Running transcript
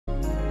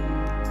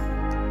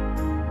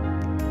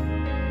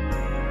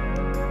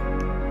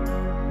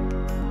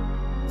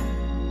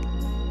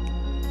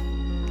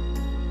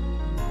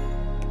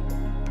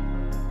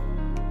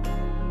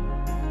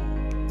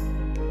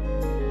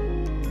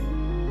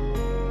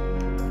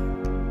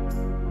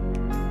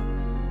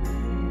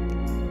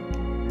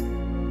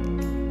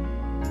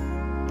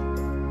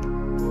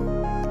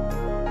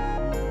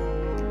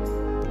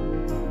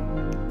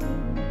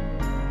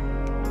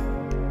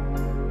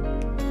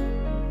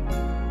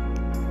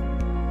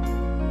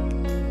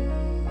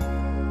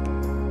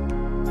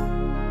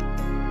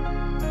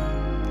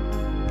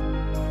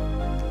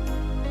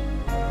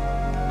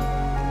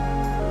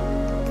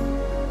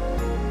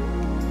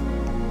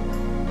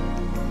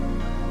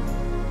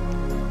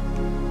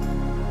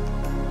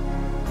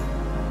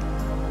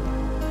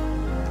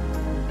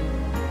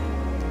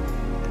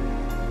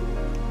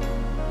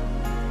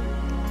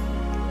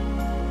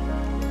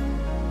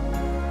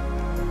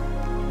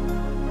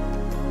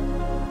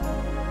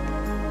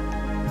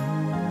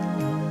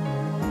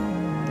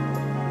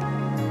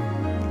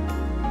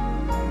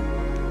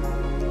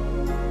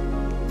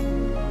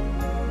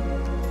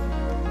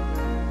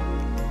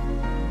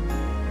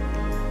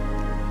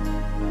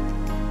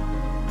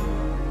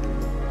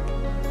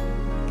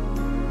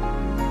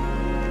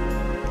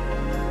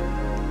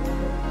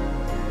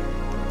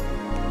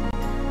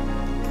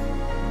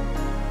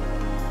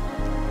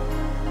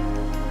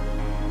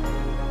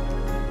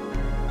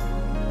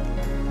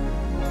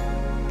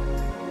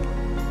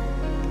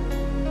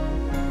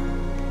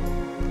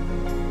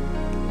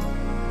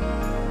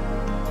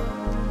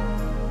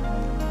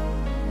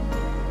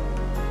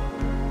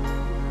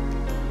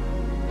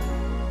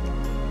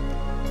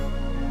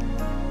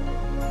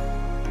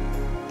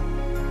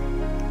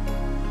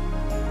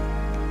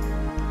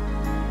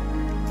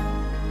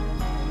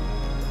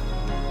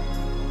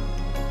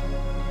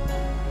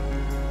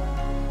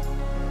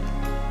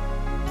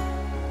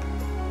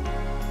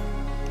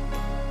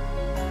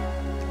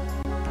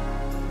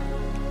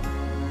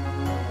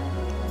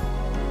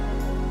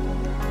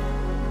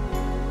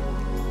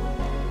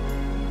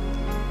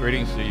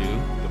Greetings to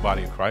you, the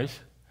body of Christ.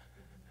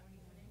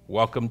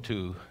 Welcome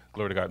to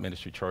Glory to God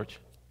Ministry Church.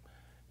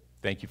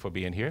 Thank you for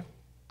being here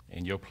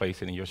in your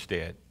place and in your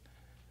stead.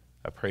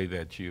 I pray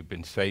that you've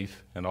been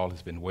safe and all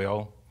has been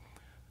well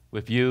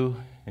with you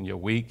in your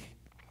week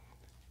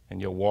and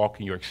your walk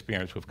and your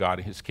experience with God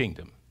and His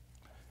kingdom.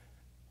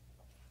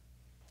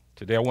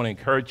 Today I want to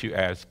encourage you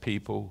as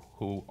people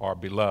who are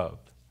beloved,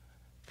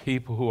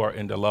 people who are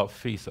in the love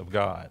feast of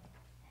God.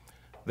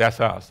 That's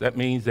us. That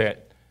means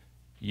that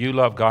you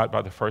love God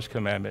by the first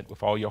commandment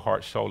with all your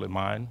heart, soul, and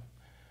mind,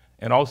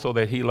 and also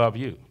that He loves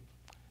you.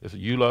 It's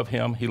you love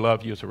Him, He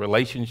loves you. It's a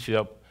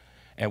relationship,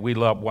 and we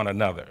love one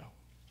another.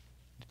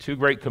 The two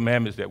great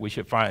commandments that we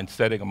should find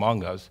setting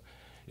among us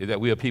is that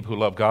we are people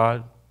who love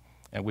God,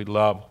 and we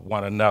love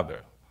one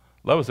another.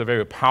 Love is a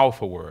very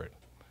powerful word.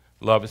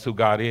 Love is who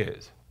God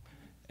is.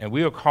 And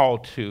we are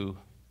called to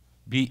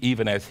be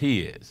even as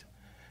He is.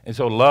 And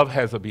so love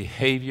has a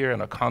behavior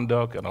and a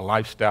conduct and a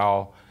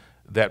lifestyle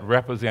that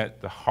represent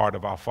the heart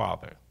of our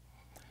Father.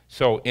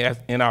 So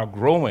in our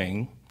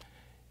growing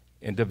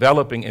and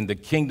developing in the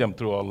kingdom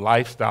through a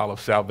lifestyle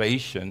of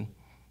salvation,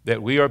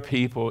 that we are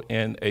people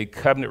in a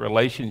covenant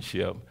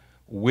relationship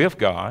with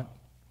God,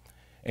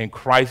 and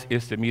Christ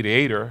is the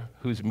mediator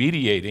who's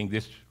mediating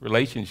this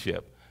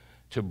relationship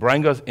to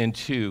bring us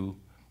into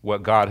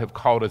what God has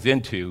called us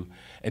into,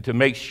 and to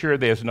make sure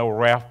there's no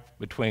wrath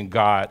between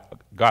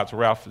God's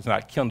wrath is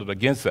not kindled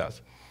against us.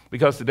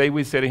 Because today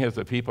we're sitting here as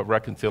a people of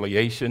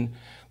reconciliation,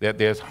 that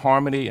there's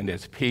harmony and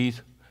there's peace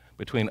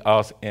between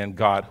us and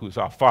God, who's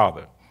our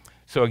Father.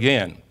 So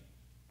again,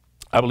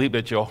 I believe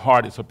that your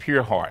heart is a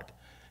pure heart.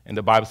 And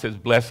the Bible says,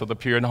 blessed are the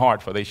pure in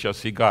heart, for they shall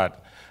see God.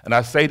 And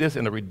I say this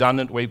in a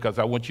redundant way because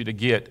I want you to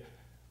get,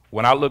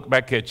 when I look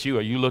back at you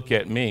or you look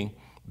at me,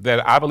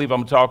 that I believe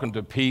I'm talking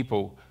to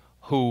people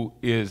who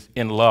is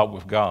in love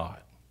with God.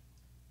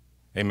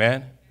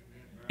 Amen?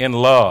 In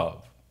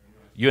love.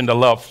 You're in the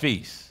love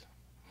feast.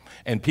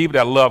 And people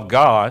that love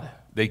God,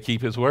 they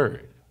keep His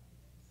word.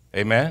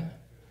 Amen?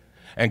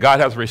 And God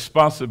has a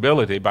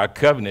responsibility by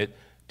covenant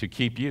to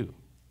keep you.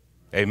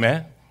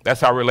 Amen?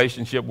 That's how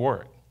relationship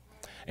works.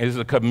 And it's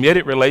a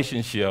committed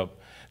relationship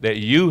that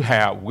you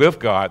have with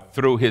God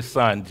through His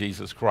Son,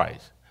 Jesus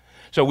Christ.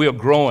 So we're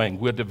growing,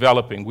 we're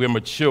developing, we're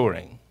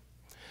maturing.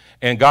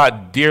 And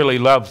God dearly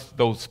loves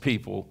those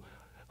people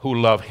who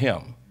love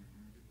Him.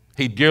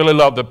 He dearly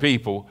loves the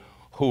people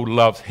who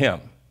love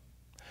Him.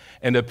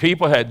 And the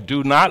people that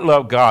do not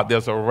love God,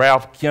 there's a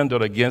wrath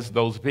kindled against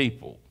those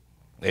people.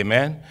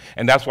 Amen?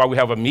 And that's why we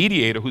have a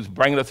mediator who's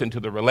bringing us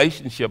into the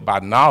relationship by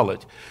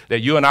knowledge,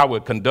 that you and I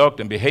would conduct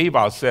and behave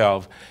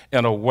ourselves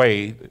in a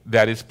way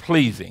that is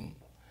pleasing.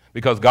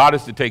 Because God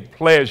is to take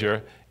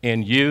pleasure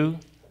in you,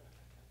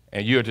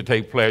 and you are to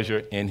take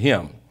pleasure in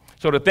Him.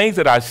 So the things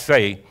that I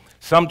say,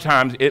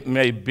 sometimes it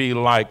may be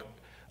like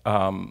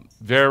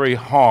very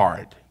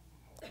hard,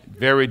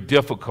 very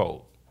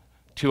difficult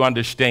to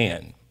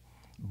understand.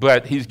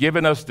 But He's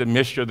given us the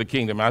mystery of the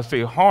kingdom. I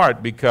say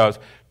hard because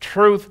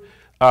truth,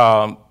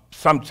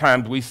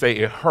 sometimes we say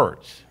it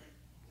hurts.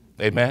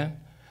 Amen?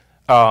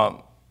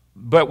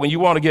 But when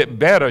you want to get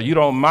better, you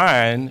don't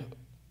mind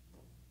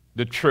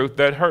the truth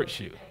that hurts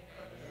you.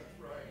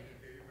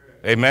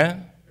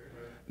 Amen?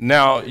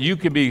 Now, you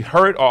can be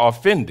hurt or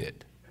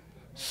offended.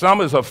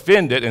 Some is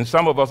offended and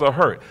some of us are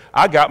hurt.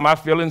 I got my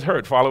feelings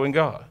hurt following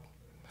God.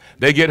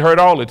 They get hurt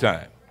all the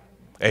time.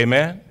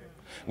 Amen?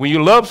 When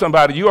you love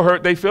somebody, you'll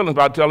hurt their feelings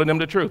by telling them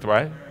the truth,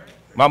 right?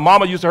 My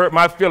mama used to hurt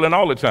my feeling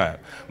all the time.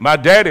 My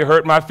daddy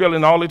hurt my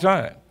feeling all the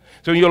time.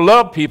 So when you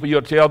love people,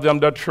 you'll tell them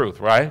the truth,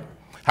 right?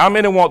 How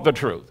many want the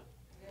truth?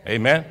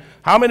 Amen?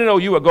 How many know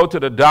you would go to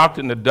the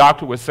doctor and the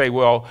doctor would say,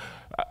 well,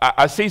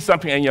 I see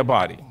something in your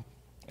body,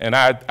 and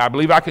I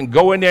believe I can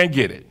go in there and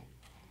get it,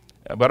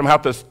 but I'm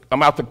going to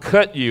have to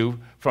cut you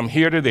from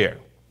here to there.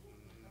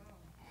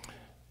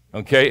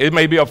 Okay? It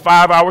may be a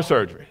 5-hour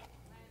surgery.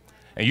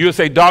 And you'll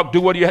say, Doc, do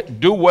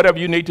whatever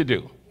you need to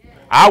do.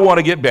 I want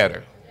to get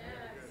better.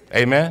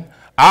 Amen.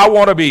 I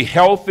want to be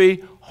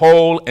healthy,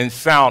 whole, and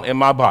sound in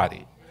my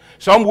body.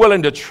 So I'm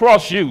willing to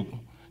trust you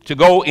to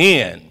go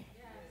in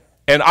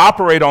and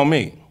operate on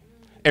me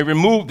and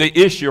remove the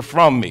issue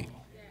from me.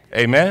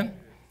 Amen.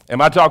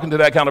 Am I talking to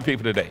that kind of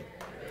people today?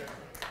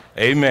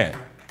 Amen.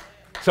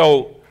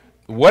 So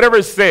whatever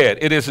is said,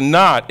 it is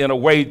not in a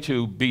way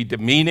to be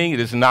demeaning.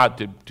 It is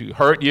not to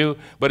hurt you,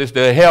 but it's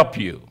to help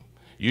you.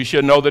 You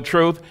should know the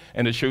truth,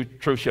 and the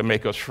truth shall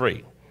make us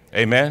free.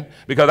 Amen?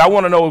 Because I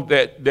want to know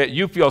that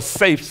you feel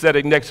safe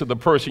sitting next to the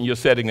person you're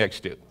sitting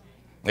next to.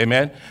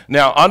 Amen?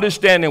 Now,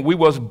 understanding we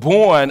was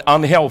born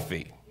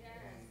unhealthy.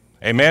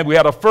 Amen? We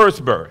had a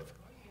first birth.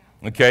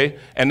 Okay?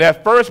 And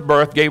that first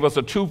birth gave us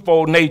a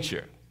twofold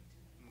nature.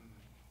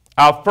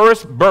 Our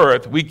first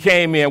birth, we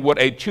came in with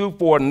a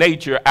twofold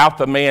nature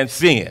after man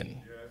sinned.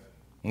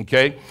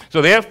 Okay?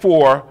 So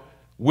therefore,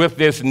 with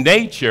this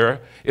nature,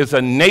 it's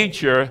a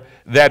nature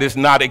that is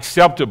not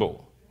acceptable.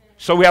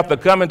 So we have to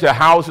come into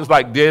houses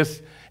like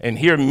this and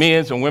hear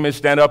men and women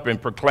stand up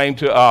and proclaim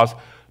to us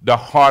the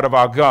heart of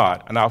our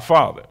God and our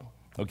Father,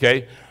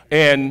 okay?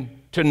 And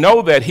to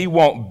know that he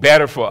wants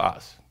better for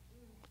us.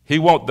 He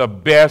wants the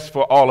best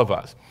for all of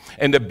us.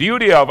 And the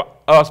beauty of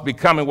us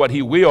becoming what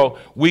he will,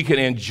 we can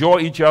enjoy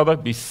each other,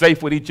 be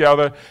safe with each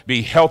other,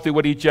 be healthy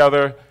with each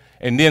other,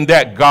 and then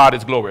that God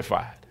is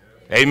glorified.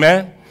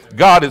 Amen?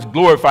 God is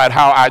glorified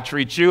how I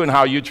treat you and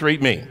how you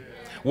treat me.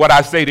 What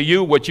I say to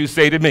you, what you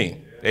say to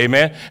me.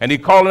 Amen? And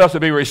he's calling us to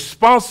be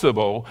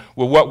responsible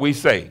with what we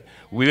say.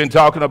 We've been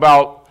talking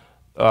about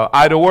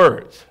idle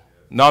words,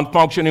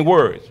 non-functioning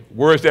words,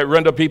 words that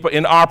render people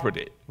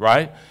inoperative,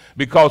 right?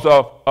 Because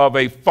of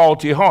a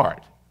faulty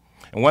heart.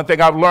 And one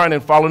thing I've learned in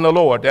following the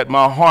Lord, that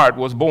my heart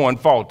was born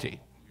faulty,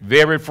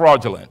 very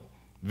fraudulent,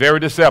 very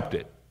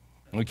deceptive,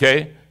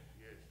 okay?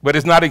 But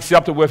it's not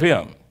accepted with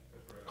him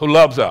who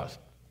loves us.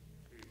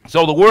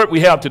 So the word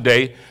we have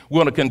today,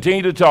 we're going to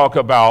continue to talk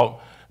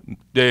about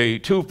the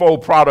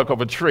twofold product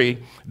of a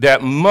tree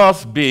that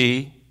must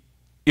be,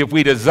 if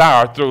we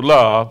desire through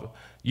love,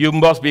 you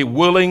must be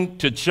willing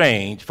to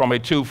change from a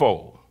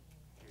twofold.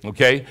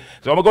 Okay?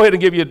 So I'm going to go ahead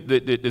and give you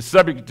the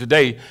subject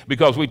today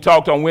because we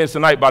talked on Wednesday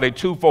night about a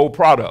twofold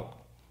product.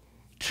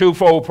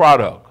 Twofold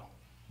product.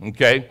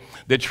 Okay?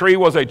 The tree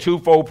was a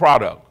twofold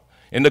product.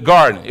 In the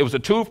garden, it was a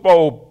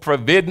twofold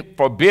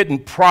forbidden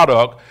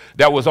product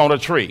that was on a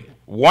tree.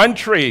 One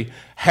tree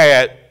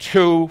had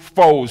two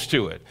folds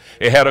to it.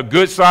 It had a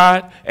good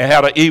side and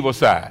had an evil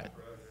side.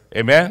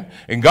 Amen?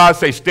 And God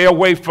says, stay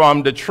away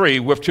from the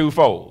tree with two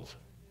folds.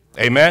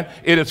 Amen?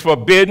 It is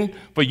forbidden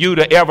for you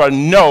to ever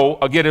know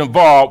or get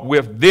involved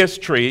with this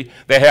tree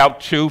that have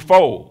two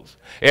folds.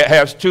 It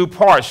has two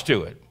parts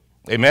to it.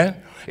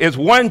 Amen? It's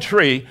one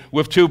tree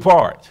with two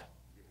parts.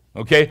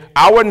 Okay?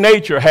 Our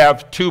nature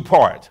have two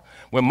parts.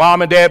 When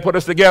mom and dad put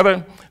us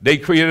together, they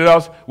created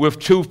us with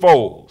two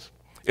folds.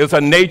 It's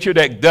a nature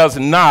that does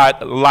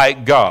not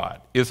like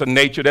God. It's a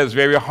nature that's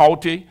very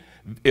haughty.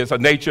 It's a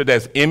nature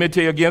that's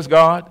enmity against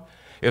God.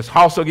 It's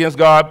hostile against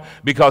God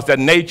because that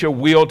nature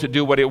will to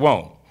do what it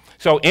wants.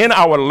 So in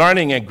our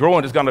learning and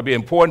growing, it's going to be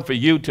important for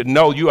you to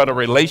know you are in a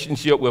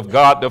relationship with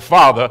God the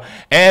Father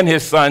and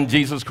his Son,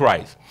 Jesus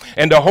Christ.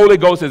 And the Holy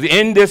Ghost is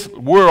in this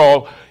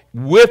world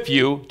with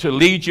you to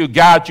lead you,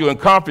 guide you, and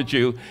comfort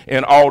you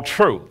in all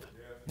truth.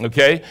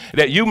 Okay?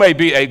 That you may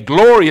be a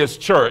glorious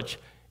church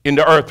in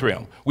the earth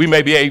realm. We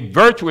may be a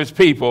virtuous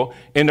people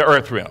in the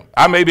earth realm.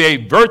 I may be a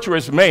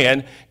virtuous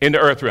man in the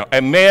earth realm,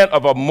 a man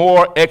of a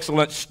more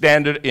excellent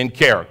standard in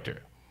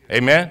character.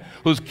 Amen?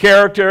 Whose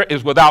character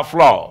is without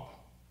flaw.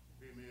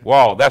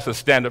 Wow, that's a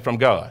standard from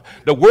God.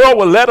 The world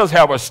will let us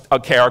have a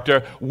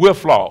character with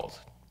flaws.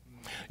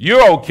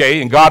 You're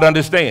okay, and God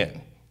understands.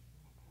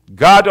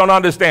 God don't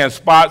understand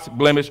spots,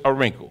 blemish, or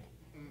wrinkle.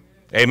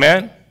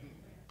 Amen?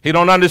 He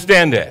don't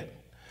understand that.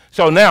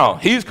 So now,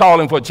 he's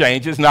calling for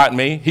changes, not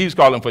me. He's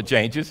calling for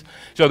changes.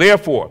 So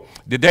therefore,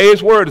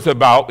 today's word is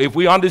about, if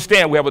we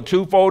understand we have a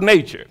twofold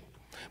nature,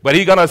 but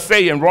he's going to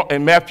say in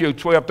Matthew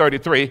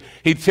 12:33,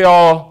 he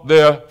tell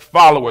the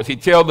followers, he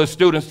tell the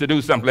students to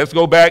do something. Let's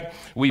go back.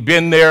 We've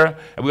been there, and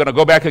we're going to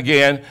go back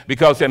again,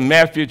 because in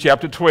Matthew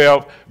chapter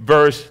 12,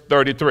 verse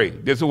 33,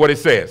 this is what it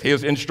says.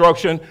 Here's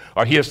instruction,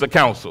 or here's the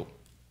counsel.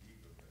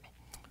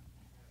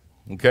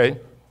 Okay?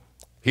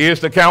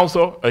 Here's the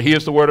counsel, or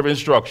here's the word of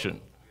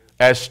instruction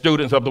as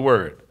students of the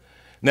word.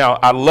 Now,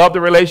 I love the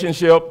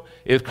relationship.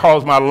 It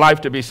caused my life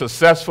to be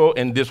successful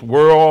in this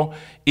world,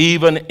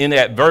 even in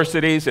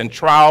adversities and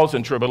trials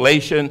and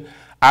tribulation.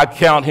 I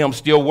count him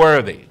still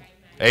worthy.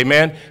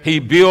 Amen. He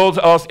builds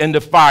us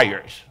into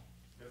fires.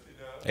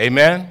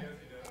 Amen.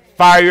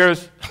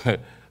 Fires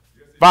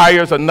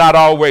are not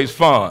always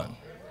fun.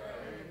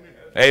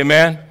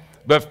 Amen.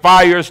 But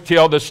fires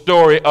tell the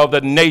story of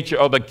the nature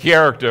of the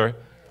character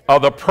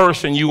of the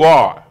person you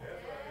are.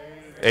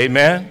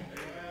 Amen.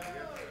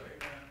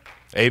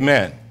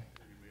 Amen.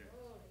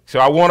 So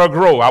I want to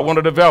grow. I want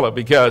to develop,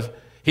 because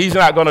he's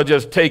not going to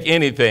just take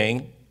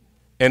anything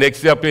and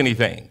accept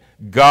anything.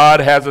 God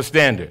has a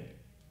standard.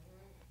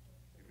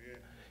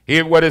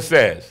 Here's what it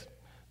says.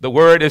 The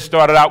word is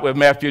started out with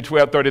Matthew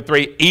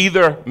 12:33.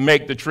 Either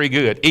make the tree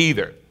good.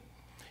 Either.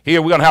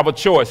 Here we're going to have a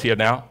choice here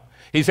now.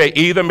 He said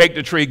either make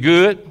the tree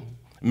good,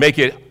 make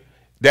it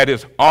that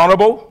is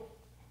honorable,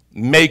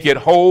 make it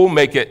whole,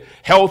 make it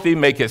healthy,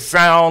 make it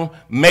sound,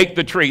 make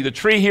the tree. The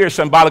tree here is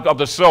symbolic of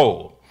the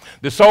soul.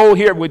 The soul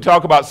here, we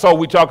talk about soul,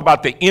 we talk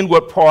about the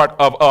inward part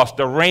of us,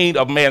 the reign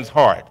of man's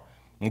heart.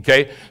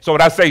 Okay? So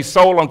when I say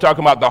soul, I'm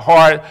talking about the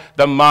heart,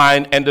 the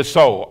mind, and the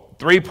soul.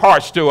 Three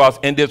parts to us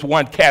in this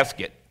one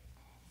casket.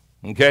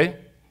 Okay?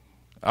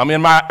 I'm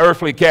in my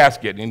earthly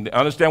casket, and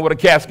understand what a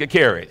casket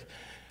carries.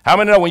 How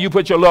many know when you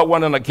put your loved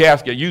one in a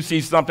casket, you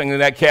see something in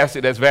that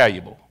casket that's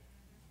valuable?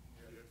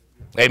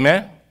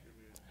 Amen?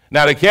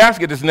 Now, the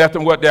casket is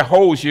nothing what that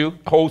holds you,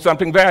 holds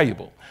something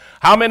valuable.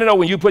 How many know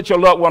when you put your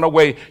loved one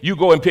away, you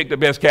go and pick the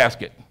best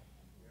casket?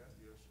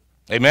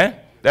 Amen?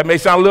 That may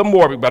sound a little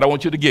morbid, but I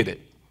want you to get it.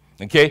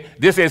 Okay?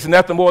 This is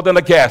nothing more than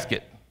a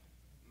casket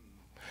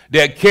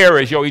that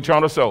carries your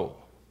eternal soul.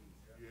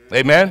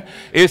 Amen?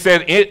 It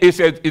said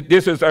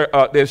this is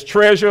there's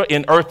treasure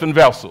in earthen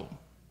vessel.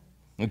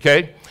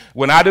 Okay?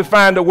 When I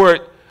define the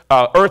word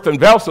earthen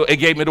vessel, it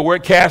gave me the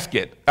word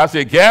casket. I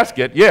said,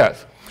 casket?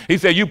 Yes. He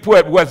said, you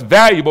put what's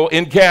valuable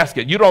in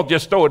casket. You don't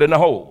just throw it in the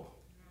hole.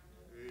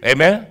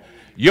 Amen?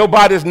 Your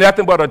body is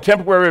nothing but a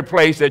temporary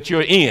place that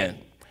you're in.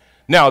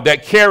 Now,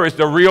 that carries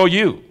the real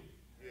you.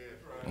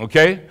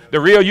 Okay? The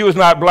real you is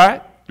not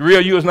black. The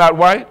real you is not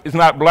white. It's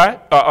not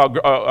black.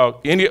 Well,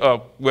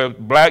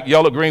 black,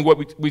 yellow, green,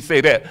 what we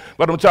say that.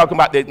 But I'm talking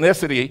about the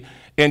ethnicity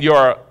and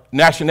your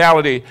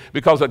nationality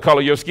because of the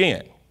color of your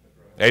skin.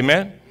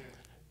 Amen?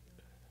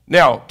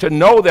 Now, to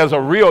know there's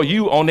a real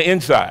you on the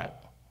inside,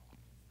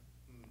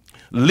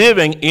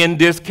 living in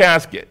this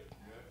casket.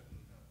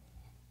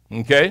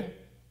 Okay?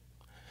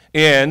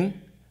 And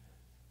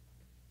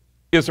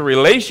it's a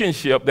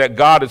relationship that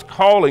God is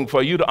calling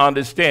for you to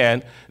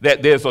understand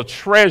that there's a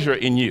treasure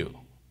in you.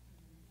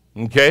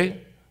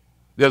 Okay?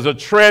 There's a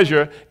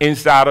treasure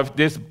inside of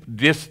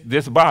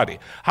this body.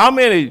 How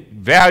many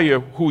value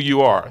who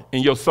you are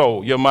in your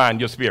soul, your mind,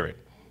 your spirit?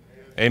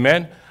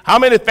 Amen? How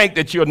many think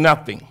that you're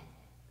nothing?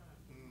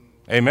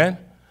 Amen?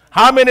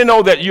 How many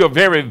know that you're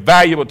very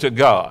valuable to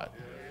God?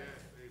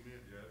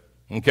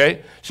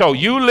 Okay? So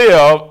you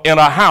live in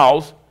a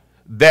house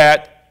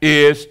that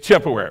is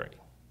temporary.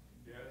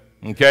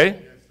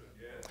 Okay?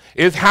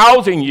 It's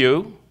housing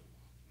you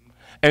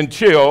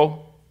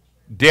until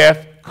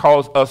death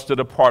calls us to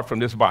depart from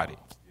this body.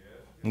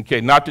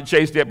 Okay, not to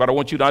chase that, but I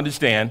want you to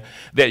understand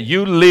that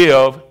you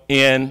live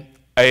in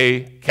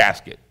a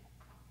casket.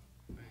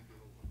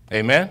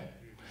 Amen?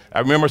 I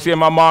remember seeing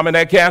my mom in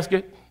that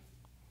casket,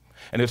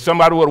 and if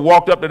somebody would have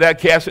walked up to that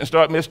casket and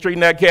started mistreating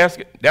that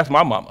casket, that's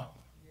my mama.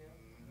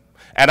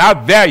 And I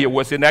value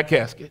what's in that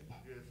casket.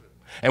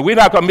 And we're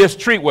not going to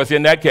mistreat what's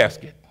in that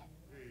casket.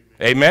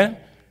 Amen?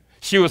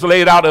 She was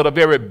laid out in a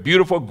very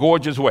beautiful,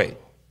 gorgeous way.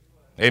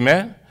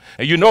 Amen?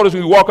 And you notice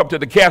when you walk up to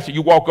the casket,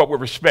 you walk up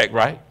with respect,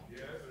 right?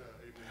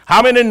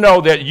 How many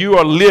know that you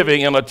are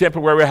living in a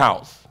temporary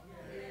house,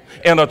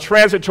 in a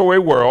transitory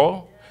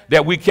world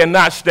that we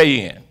cannot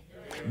stay in?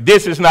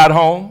 This is not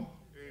home.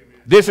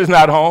 This is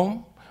not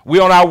home.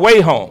 We're on our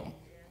way home.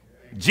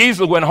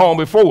 Jesus went home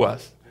before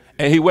us,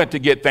 and he went to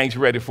get things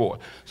ready for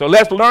us. So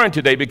let's learn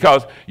today,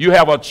 because you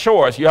have a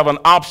choice. You have an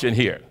option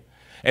here.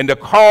 And the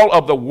call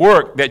of the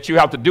work that you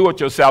have to do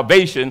with your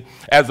salvation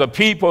as a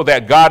people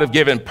that God has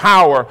given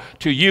power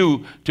to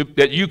you,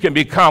 that you can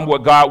become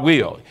what God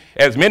will.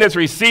 As many as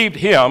received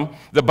him,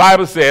 the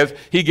Bible says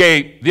he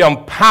gave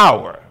them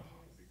power.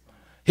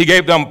 He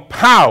gave them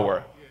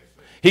power.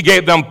 He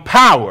gave them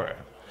power.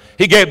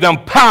 He gave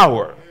them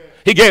power.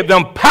 He gave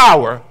them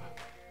power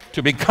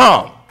to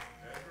become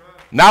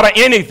not a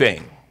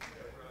anything,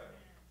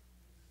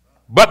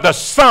 but the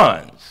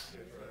sons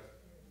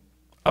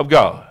of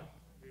God.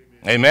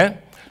 Amen.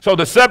 So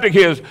the subject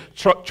here is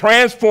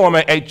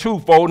transforming a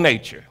twofold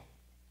nature.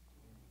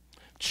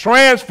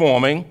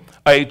 Transforming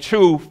a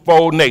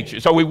twofold nature.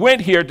 So we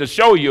went here to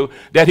show you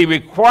that he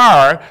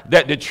required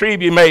that the tree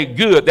be made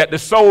good, that the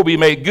soul be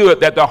made good,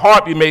 that the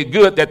heart be made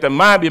good, that the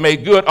mind be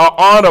made good or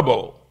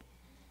honorable.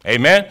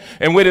 Amen.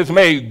 And when it's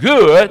made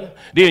good,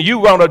 then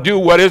you're going to do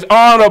what is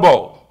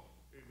honorable.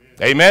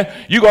 Amen.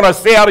 You're going to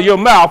say out of your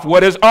mouth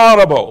what is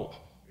honorable.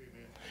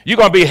 You're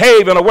going to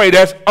behave in a way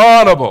that's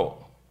honorable.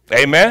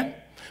 Amen.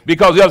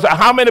 Because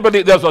how many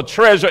believe there's a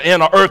treasure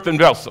in an earthen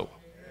vessel?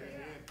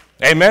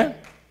 Amen.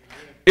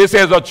 It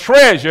says a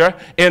treasure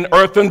in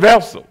earthen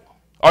vessel.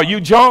 Are you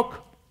junk?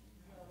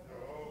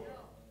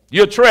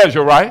 You're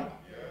treasure, right?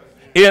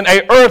 In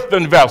a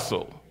earthen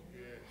vessel.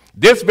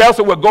 This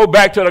vessel will go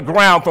back to the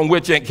ground from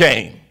which it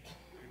came.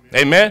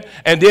 Amen.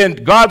 And then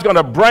God's going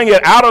to bring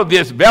it out of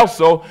this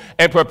vessel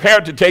and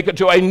prepare to take it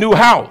to a new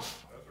house.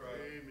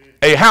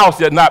 A house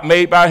that's not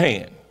made by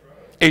hand.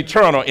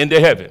 Eternal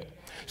into heaven.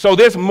 So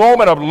this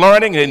moment of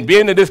learning and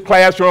being in this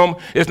classroom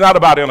is not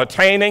about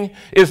entertaining.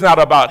 It's not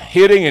about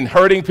hitting and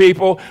hurting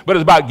people, but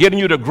it's about getting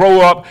you to grow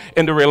up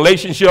in the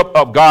relationship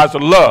of God's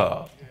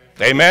love.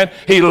 Amen.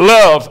 He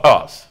loves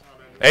us.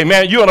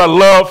 Amen. You're on a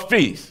love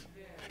feast.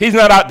 He's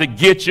not out to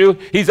get you.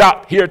 He's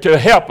out here to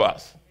help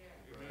us.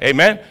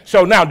 Amen.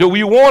 So now, do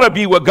we want to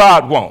be what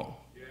God wants?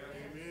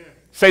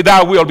 Say,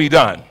 thy will be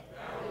done.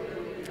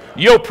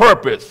 Your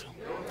purpose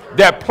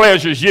that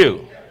pleasures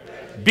you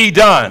be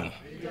done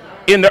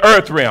in the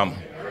earth realm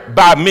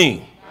by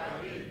me.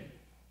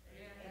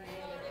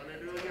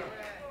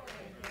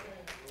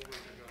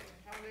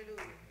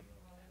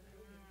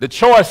 The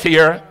choice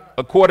here,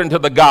 according to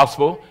the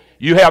gospel,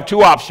 you have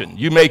two options.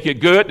 You make it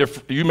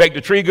good, you make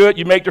the tree good,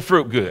 you make the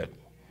fruit good.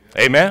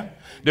 Amen?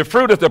 The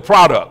fruit is the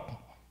product.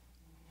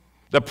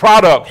 The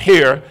product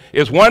here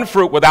is one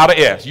fruit without an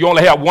S. You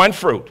only have one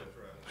fruit.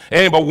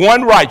 And but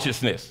one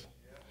righteousness.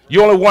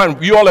 You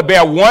only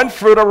bear one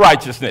fruit of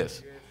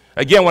righteousness.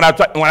 Again, when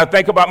I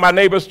think about my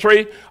neighbor's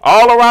tree,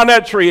 all around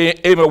that tree,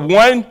 even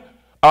one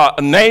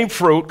named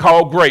fruit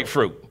called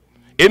grapefruit.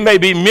 It may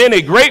be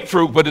many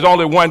grapefruit, but there's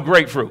only one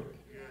grapefruit.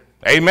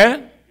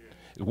 Amen?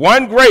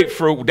 One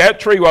grapefruit, that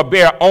tree will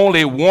bear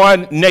only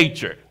one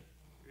nature.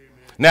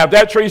 Now, if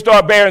that tree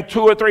starts bearing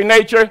two or three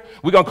nature,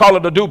 we're going to call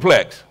it a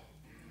duplex.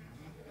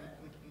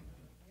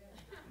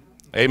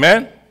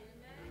 Amen?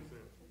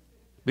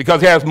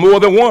 because it has more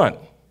than one.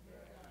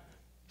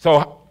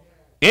 So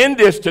in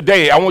this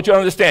today, I want you to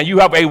understand you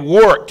have a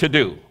work to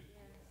do.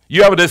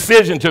 You have a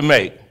decision to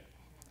make.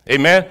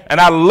 Amen. And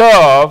I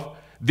love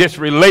this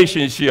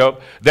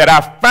relationship that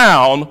I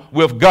found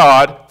with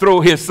God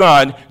through his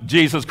son,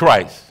 Jesus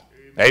Christ.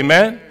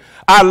 Amen.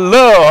 I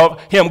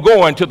love him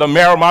going to the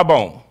marrow of my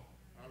bone.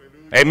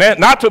 Amen.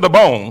 Not to the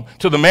bone,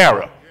 to the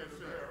marrow.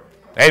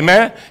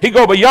 Amen. He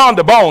go beyond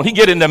the bone. He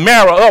get in the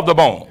marrow of the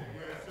bone.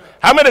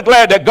 How many are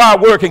glad that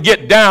God's word can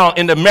get down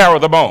in the marrow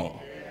of the bone?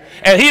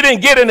 And he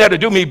didn't get in there to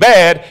do me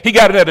bad. He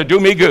got in there to do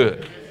me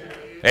good.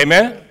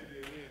 Amen.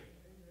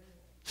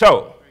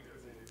 So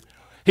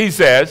he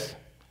says,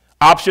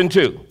 option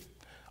 2,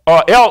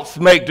 or else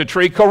make the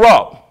tree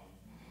corrupt.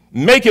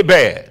 Make it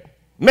bad.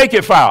 Make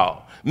it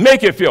foul.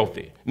 Make it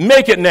filthy.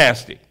 Make it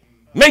nasty.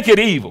 Make it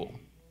evil.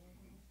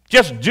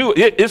 Just do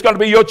it. It's going to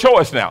be your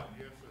choice now.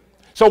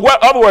 So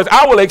what, in other words,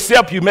 I will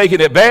accept you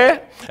making it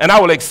bad, and I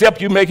will accept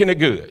you making it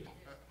good.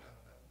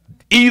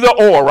 Either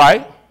or,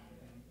 right?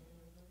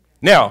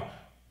 Now,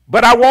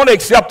 but I won't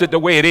accept it the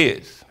way it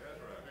is.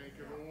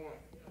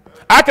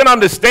 I can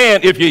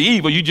understand if you're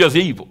evil, you're just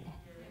evil.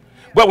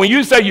 But when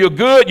you say you're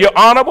good, you're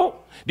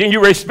honorable, then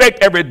you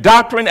respect every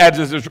doctrine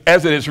as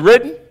it is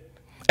written,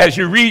 as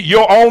you read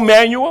your own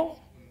manual,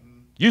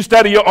 you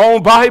study your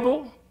own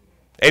Bible,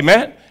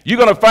 amen, you're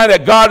going to find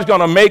that God is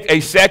going to make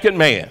a second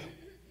man.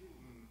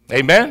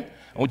 Amen?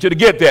 I want you to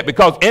get that,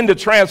 because in the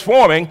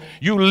transforming,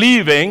 you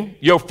leaving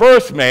your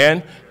first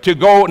man to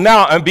go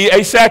now and be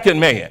a second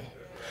man.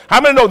 How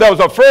many know there was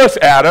a first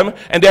Adam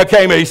and there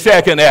came a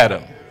second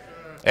Adam?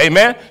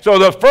 Amen? So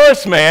the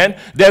first man,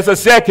 there's a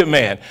second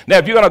man. Now,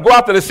 if you're going to go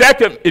after the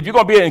second, if you're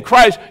going to be in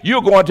Christ,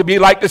 you're going to be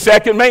like the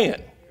second man.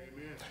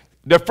 Amen.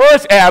 The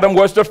first Adam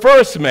was the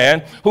first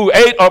man who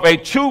ate of a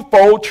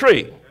twofold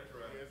tree.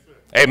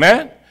 Right.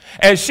 Amen?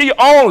 And she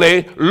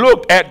only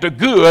looked at the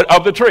good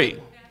of the tree.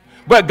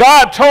 But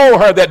God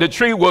told her that the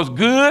tree was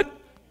good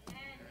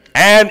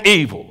and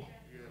evil.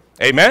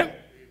 Amen?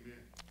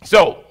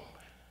 So,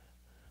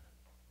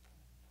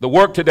 the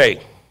work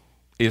today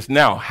is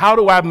now, how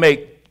do I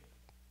make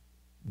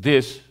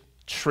this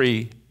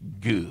tree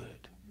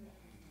good?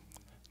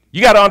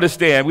 You got to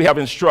understand, we have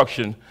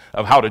instruction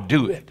of how to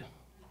do it.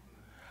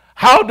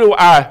 How do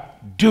I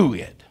do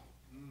it?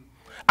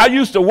 I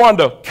used to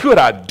wonder, could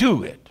I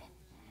do it?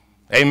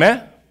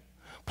 Amen?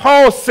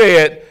 Paul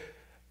said,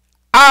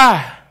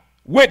 I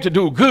went to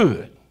do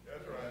good.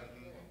 That's right.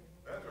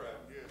 That's right.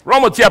 Yeah.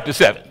 Romans chapter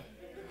 7.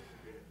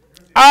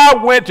 I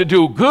went to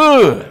do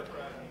good.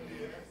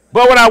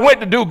 But when I went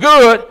to do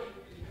good,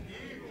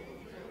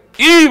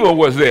 evil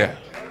was there.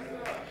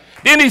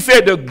 Then he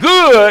said, the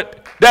good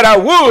that I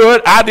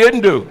would, I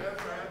didn't do.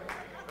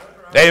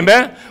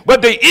 Amen.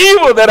 But the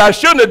evil that I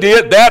shouldn't have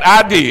did, that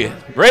I did.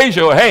 Raise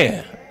your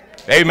hand.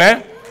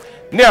 Amen.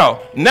 Now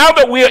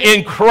that we're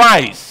in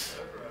Christ,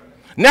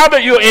 now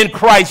that you're in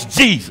Christ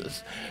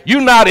Jesus,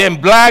 you're not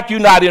in black, you're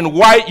not in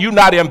white, you're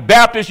not in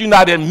Baptist, you're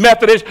not in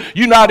Methodist,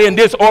 you're not in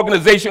this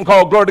organization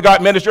called Glory to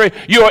God Ministry.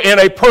 You're in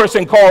a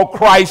person called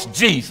Christ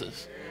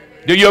Jesus.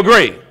 Do you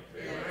agree?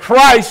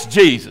 Christ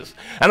Jesus.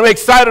 And I'm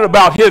excited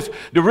about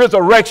the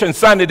resurrection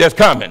Sunday that's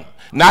coming.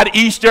 Not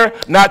Easter,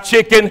 not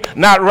chicken,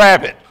 not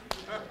rabbit.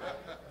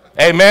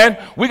 Amen.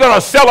 We're going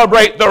to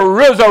celebrate the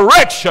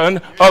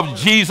resurrection of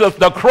Jesus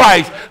the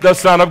Christ, the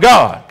Son of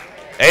God.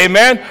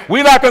 Amen.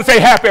 We're not going to say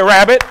happy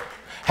rabbit,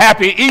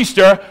 happy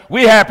Easter.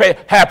 We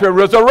happy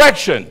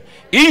resurrection.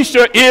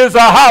 Easter is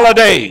a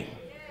holiday.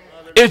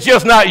 It's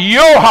just not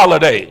your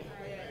holiday.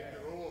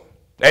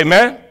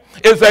 Amen.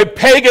 It's a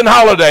pagan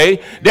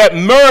holiday that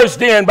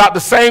merged in about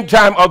the same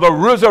time of the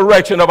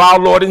resurrection of our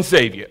Lord and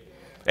Savior.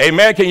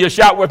 Amen. Can you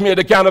shout with me at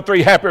the count of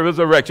 3? Happy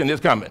resurrection is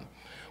coming.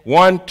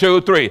 1,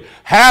 2, 3.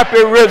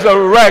 Happy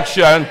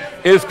resurrection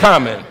is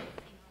coming.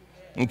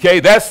 Okay,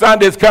 that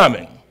Sunday's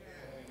coming.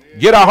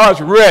 Get our hearts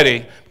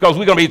ready, because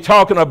we're going to be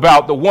talking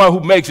about the one who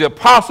makes it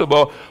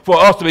possible for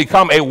us to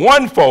become a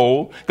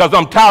one-fold, because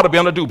I'm tired of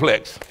being a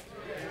duplex.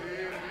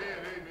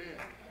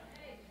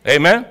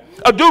 Amen.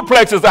 A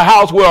duplex is a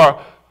house where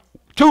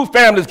 2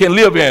 families can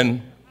live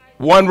in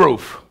one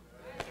roof.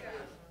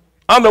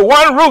 Under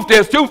one roof,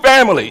 there's 2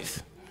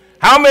 families.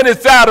 How many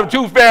side of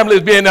 2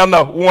 families being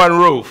under one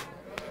roof?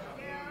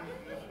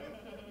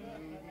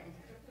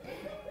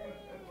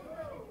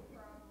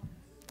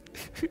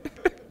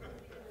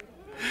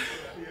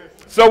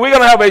 So we're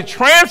going to have a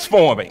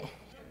transforming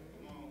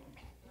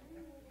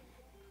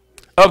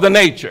of the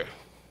nature.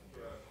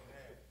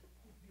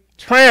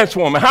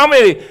 Transforming. How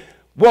many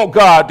want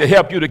God to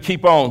help you to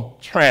keep on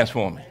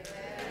transforming?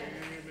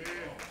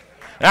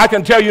 And I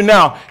can tell you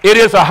now, it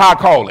is a high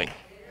calling.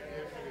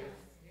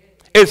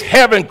 It's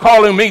heaven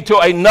calling me to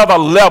another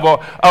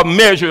level of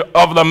measure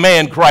of the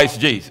man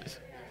Christ Jesus.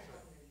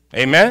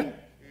 Amen?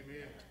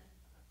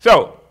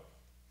 So,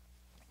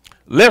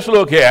 let's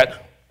look at,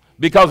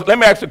 because let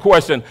me ask the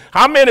question,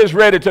 how many is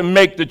ready to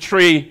make the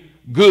tree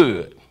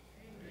good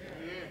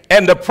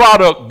and the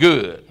product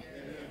good?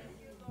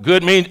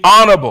 Good means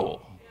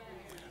honorable.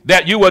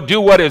 that you will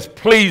do what is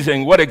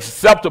pleasing, what is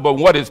acceptable,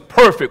 what is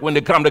perfect when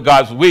it comes to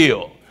God's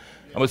will.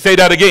 I'm going to say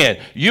that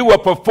again. You will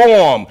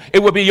perform. It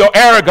will be your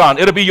arrogant.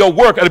 It'll be your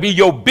work. It'll be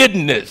your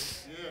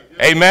business.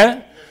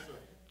 Amen?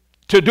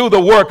 To do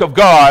the work of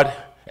God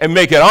and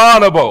make it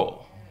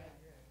honorable.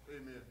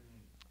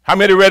 How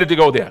many are ready to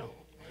go there?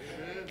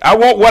 I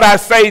want what I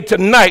say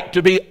tonight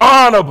to be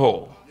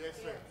honorable.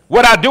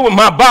 What I do with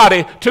my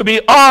body to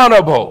be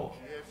honorable.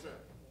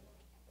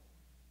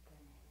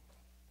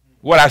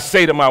 What I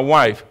say to my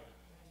wife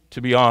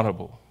to be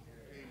honorable.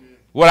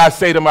 What I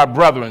say to my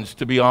brethren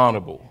to be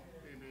honorable.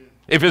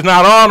 If it's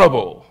not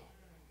honorable,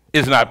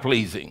 it's not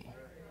pleasing.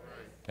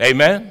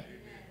 Amen?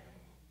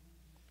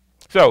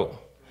 So,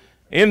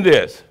 in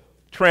this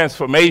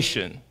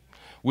transformation,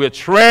 we're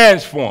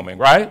transforming,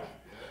 right?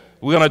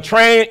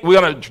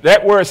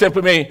 That word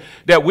simply means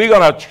that we're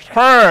going to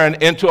turn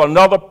into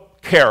another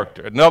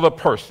character, another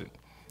person.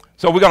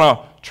 So we're going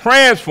to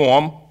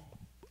transform.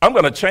 I'm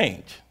going to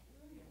change.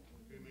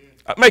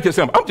 Make it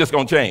simple. I'm just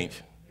going to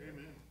change.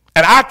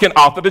 And I can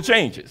author the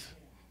changes.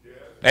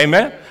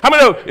 Amen? How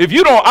many know if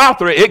you don't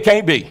author it, it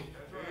can't be?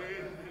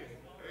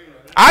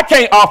 I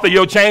can't author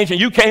your change and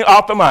you can't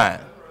author mine.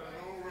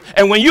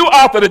 And when you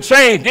author the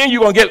change, then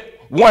you're going to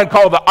get one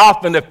called the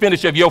author and the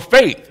finish of your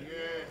faith.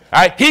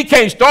 All right? He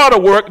can't start a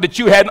work that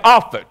you hadn't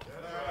authored.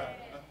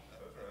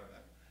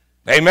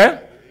 Amen?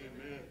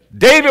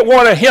 David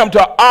wanted him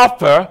to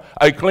author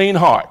a clean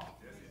heart.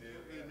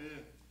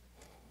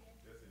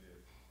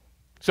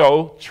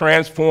 So,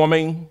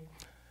 transforming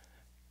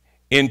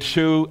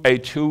into a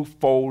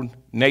twofold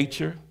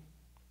nature.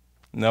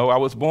 No, I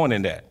was born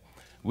in that.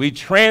 We're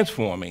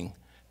transforming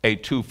a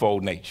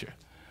twofold nature.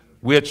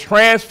 We're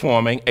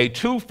transforming a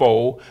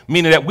twofold,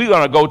 meaning that we're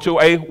going to go to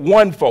a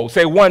onefold.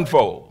 Say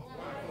onefold.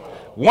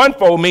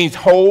 Onefold means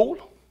whole,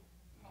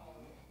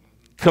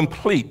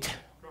 complete.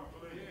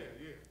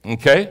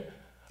 Okay?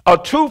 A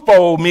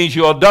twofold means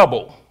you're a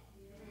double.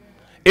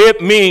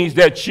 It means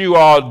that you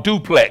are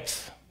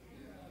duplex.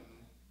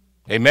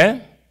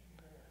 Amen?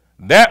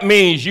 That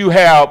means you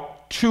have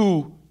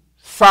two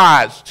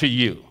sides to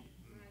you.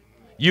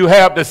 You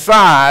have the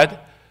side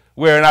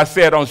where, and I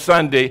said on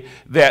Sunday,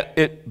 that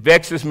it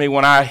vexes me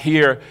when I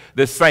hear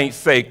the saints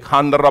say,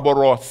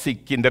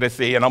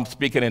 and I'm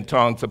speaking in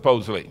tongues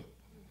supposedly.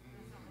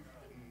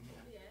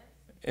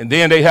 And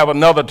then they have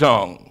another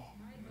tongue.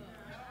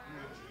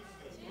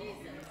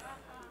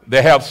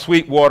 They have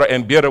sweet water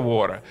and bitter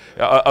water.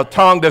 A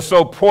tongue that's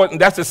so important,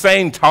 that's the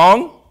same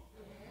tongue.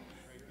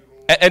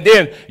 And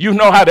then you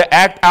know how to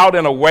act out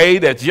in a way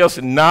that's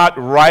just not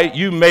right.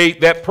 You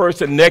made that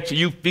person next to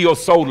you feel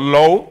so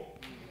low.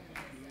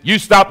 You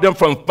stop them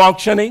from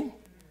functioning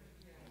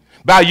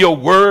by your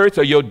words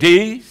or your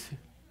deeds.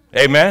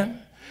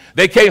 Amen.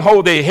 They can't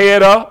hold their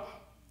head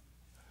up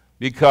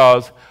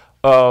because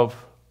of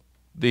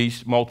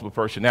these multiple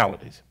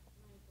personalities.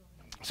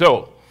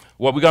 So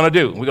what we're going to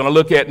do, we're going to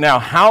look at now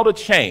how to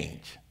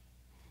change,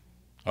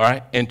 all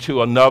right,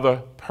 into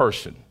another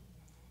person.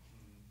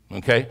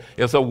 Okay?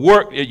 It's a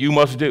work that you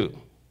must do.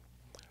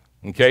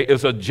 Okay?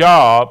 It's a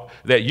job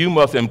that you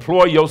must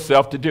employ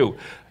yourself to do.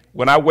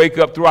 When I wake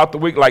up throughout the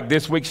week, like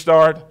this week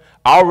started,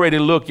 I already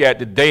look at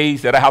the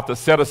days that I have to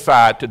set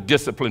aside to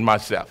discipline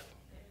myself.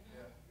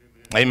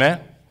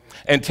 Amen?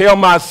 And tell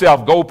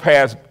myself, go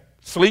past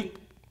sleep,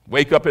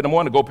 wake up in the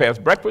morning, go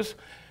past breakfast,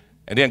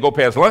 and then go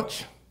past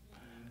lunch,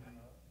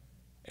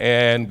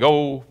 and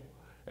go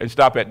and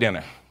stop at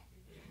dinner.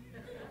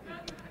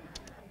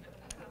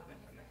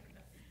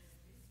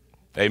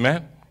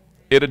 Amen?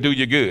 It'll do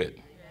you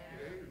good.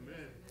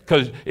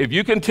 Because if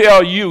you can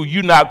tell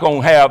you're not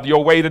going to have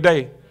your way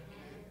today,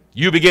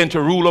 you begin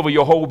to rule over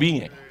your whole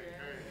being.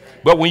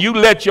 But when you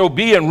let your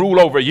being rule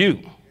over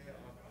you,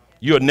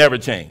 you'll never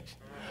change.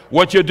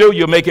 What you'll do,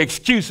 you'll make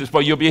excuses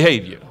for your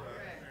behavior.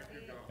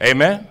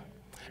 Amen?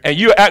 And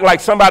you act like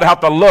somebody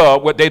have to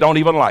love what they don't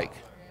even like.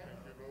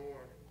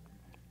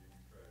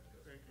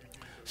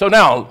 So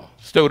now,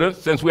 students,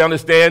 since we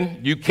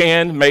understand you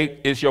can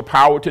make, it's your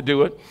power to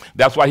do it.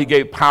 That's why he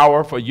gave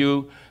power for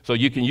you, so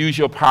you can use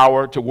your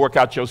power to work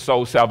out your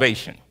soul's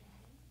salvation.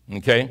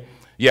 Okay?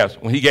 Yes,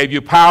 when he gave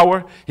you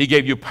power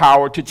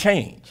to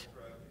change.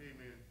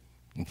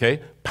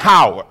 Okay?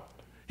 Power.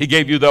 He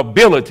gave you the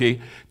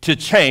ability to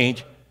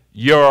change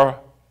your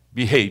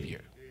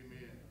behavior.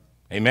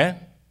 Amen?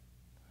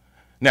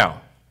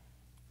 Now,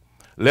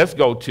 let's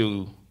go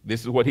to,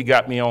 this is what he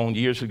got me on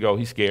years ago.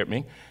 He scared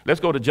me.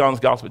 Let's go to John's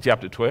Gospel,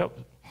 chapter 12.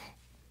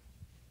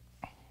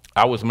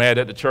 I was mad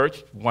at the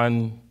church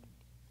one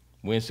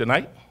Wednesday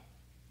night.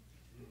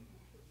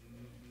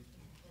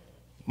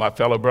 My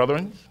fellow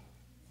brethren,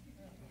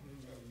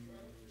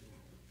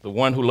 the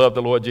one who loved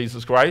the Lord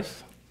Jesus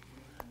Christ,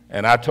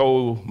 and I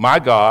told my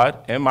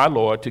God and my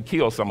Lord to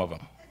kill some of them.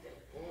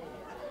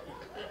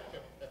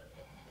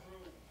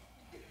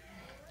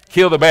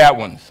 Kill the bad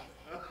ones.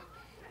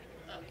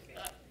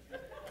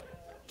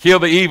 Kill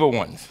the evil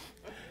ones.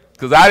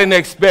 Because I didn't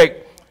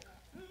expect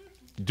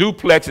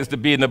duplexes to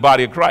be in the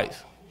body of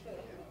Christ.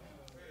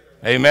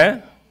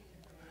 Amen?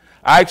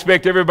 I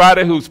expect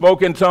everybody who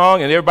spoke in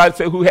tongue and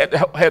everybody who had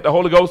the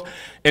Holy Ghost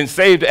and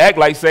saved to act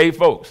like saved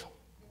folks.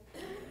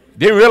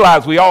 Didn't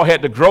realize we all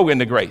had to grow in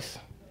the grace.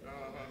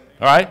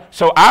 All right?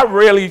 So I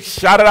really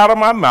shouted out of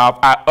my mouth.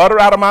 I uttered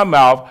out of my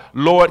mouth,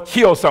 Lord,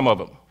 kill some of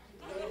them.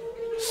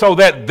 So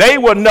that they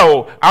will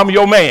know I'm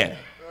your man.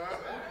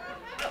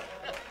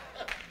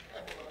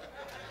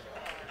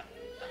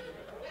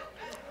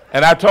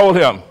 And I told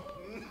him,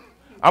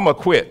 I'm going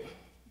to quit.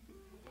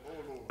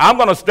 I'm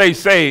going to stay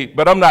saved,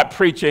 but I'm not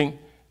preaching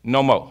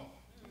no more.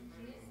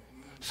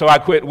 So I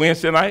quit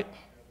Wednesday night,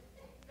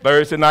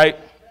 Thursday night,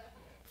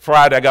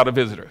 Friday I got a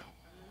visitor.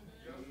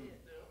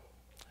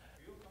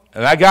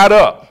 And I got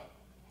up,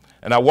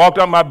 and I walked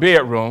out my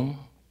bedroom,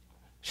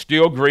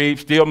 still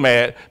grieved, still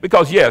mad,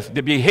 because yes,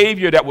 the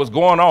behavior that was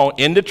going on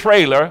in the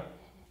trailer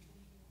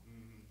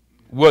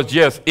was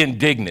just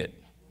indignant,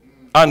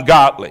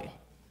 ungodly,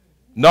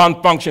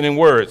 non-functioning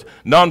words,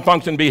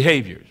 non-functioning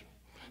behaviors.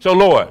 So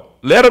Lord,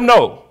 let them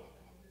know.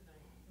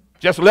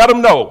 Just let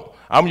them know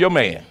I'm your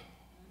man.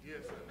 Yes,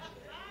 sir.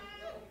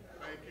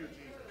 Thank you,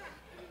 Jesus.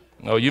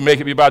 No, you make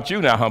it be about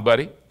you now, huh,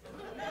 buddy?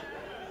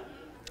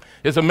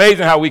 It's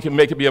amazing how we can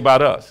make it be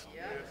about us.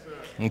 Yes,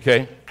 sir.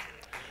 Okay?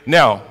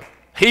 Now,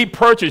 he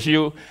purchased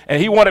you,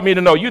 and he wanted me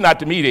to know you're not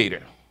the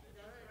mediator.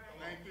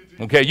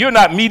 Okay? You're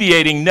not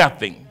mediating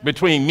nothing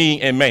between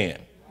me and man.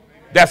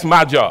 That's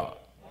my job.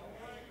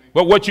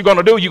 But what you're going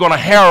to do, you're going to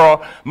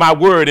herald my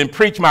word and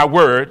preach my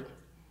word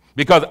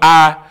because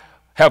I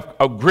have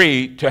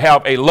agreed to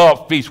have a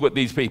love feast with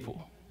these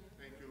people.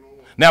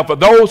 Now, for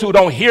those who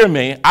don't hear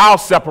me, I'll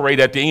separate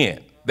at the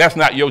end. That's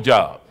not your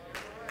job.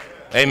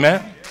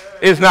 Amen?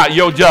 It's not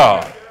your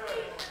job.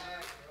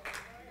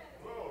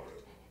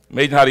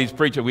 Amazing how these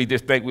preachers, we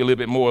just think we're a little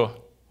bit more.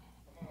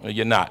 Well,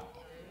 you're not.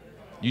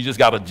 You just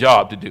got a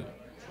job to do.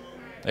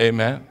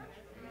 Amen?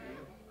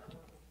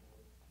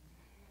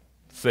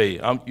 Say,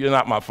 you're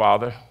not my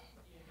father.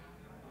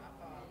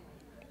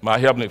 My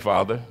heavenly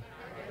Father.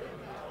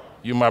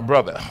 You're my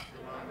brother.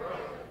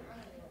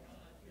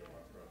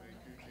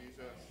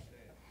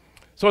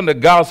 So in the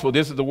gospel,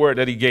 this is the word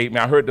that he gave me.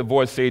 I heard the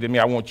voice say to me,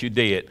 I want you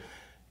dead.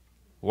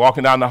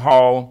 Walking down the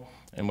hall,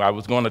 and I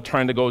was going to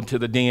turn to go into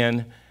the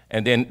den,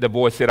 and then the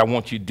voice said, I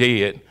want you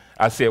dead.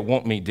 I said,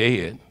 want me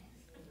dead?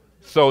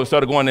 So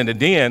instead of going in the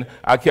den,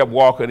 I kept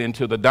walking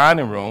into the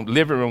dining room,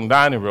 living room,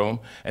 dining room,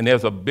 and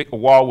there's a big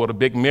wall with a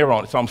big mirror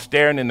on it. So I'm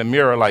staring in the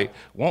mirror like,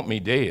 want me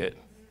dead?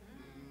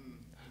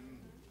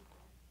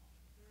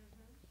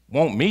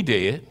 Want me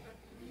dead?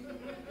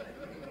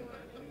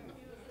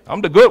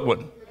 I'm the good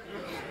one.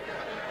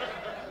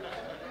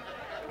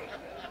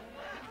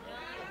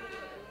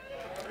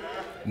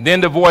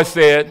 Then the voice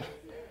said,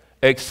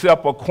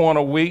 accept a corn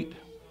of wheat,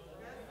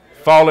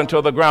 fall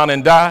into the ground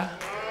and die.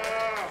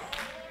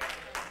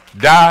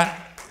 Die.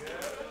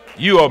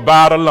 You are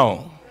about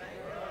alone.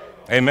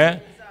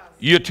 Amen.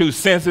 You're too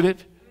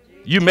sensitive.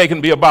 You making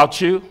it be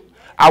about you.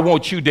 I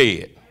want you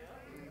dead.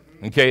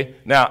 Okay.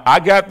 Now,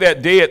 I got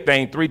that dead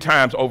thing 3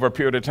 times over a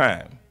period of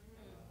time.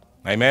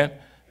 Amen.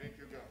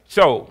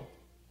 So,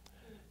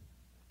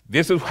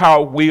 this is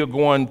how we are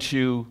going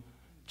to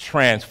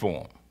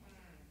transform.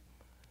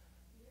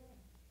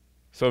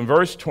 So in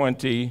verse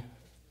 23,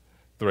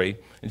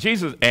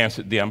 Jesus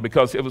answered them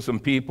because it was some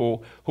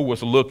people who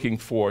was looking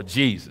for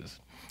Jesus.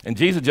 And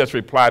Jesus just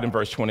replied in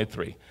verse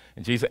 23.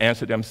 And Jesus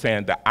answered them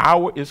saying, the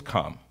hour is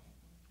come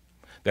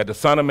that the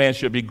Son of Man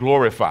should be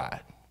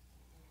glorified.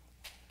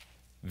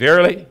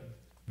 Verily,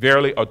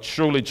 verily, or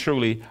truly,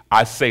 truly,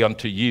 I say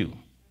unto you,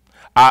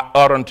 I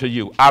utter unto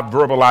you, I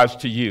verbalize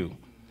to you,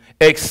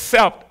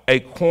 except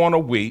a corn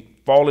of wheat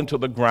fall into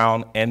the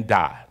ground and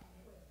die.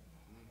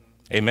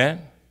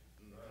 Amen?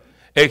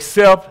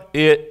 Except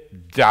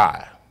it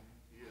die.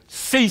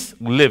 Cease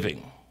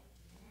living.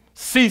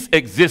 Cease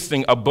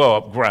existing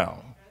above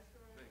ground.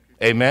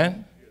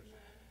 Amen?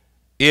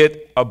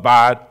 It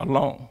abide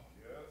alone.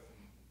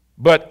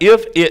 But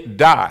if it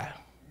die,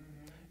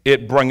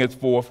 it bringeth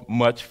forth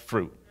much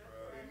fruit.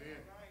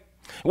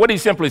 What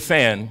he's simply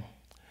saying,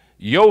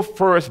 your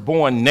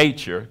firstborn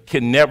nature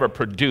can never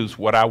produce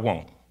what I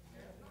want.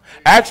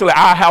 Actually,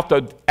 I have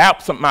to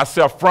absent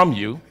myself from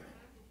you.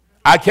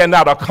 I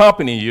cannot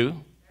accompany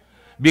you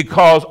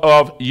because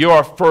of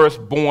your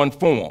firstborn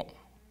form.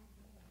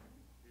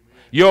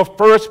 Your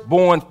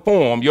firstborn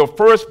form, your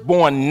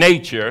firstborn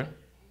nature,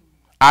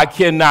 I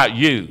cannot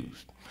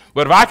use.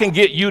 But if I can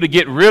get you to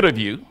get rid of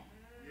you,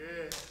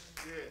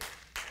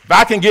 if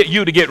I can get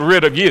you to get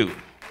rid of you,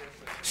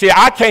 see,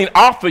 I can't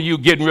offer you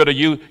getting rid of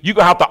you. You're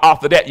going to have to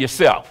offer that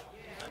yourself.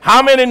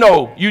 How many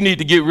know you need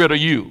to get rid of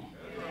you?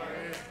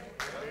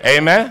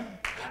 Amen.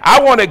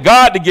 I wanted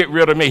God to get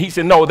rid of me. He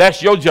said, no,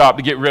 that's your job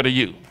to get rid of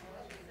you.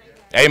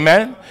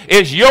 Amen.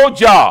 It's your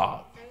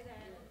job.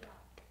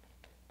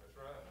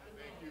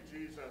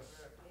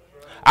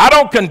 I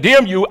don't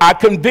condemn you, I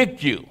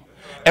convict you.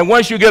 And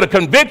once you get a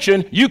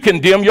conviction, you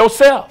condemn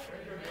yourself.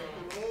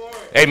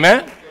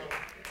 Amen.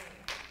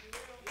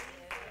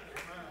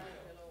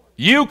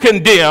 You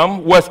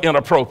condemn what's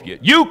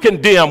inappropriate. You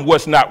condemn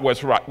what's not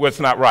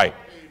right.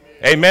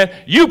 Amen.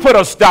 You put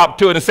a stop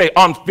to it and say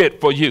unfit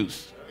for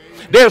use.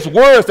 There's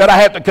words that I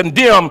had to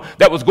condemn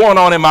that was going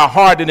on in my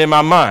heart and in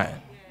my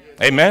mind.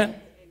 Amen.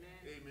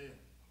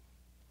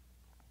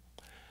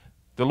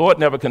 The Lord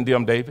never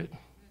condemned David.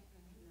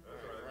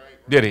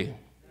 Did he?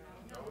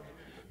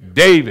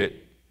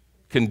 David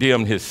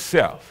condemned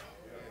himself.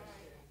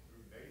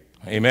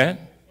 Amen.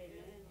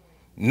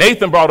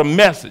 Nathan brought a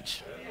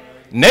message.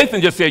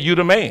 Nathan just said, you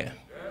the man.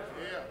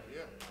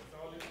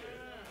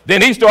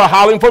 Then he started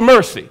hollering for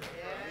mercy.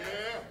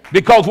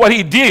 Because what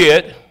he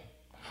did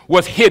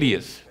was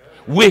hideous,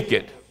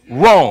 wicked,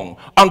 wrong,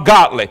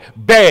 ungodly,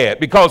 bad.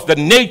 Because the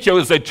nature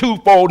is a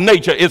twofold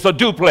nature. It's a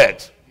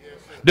duplex.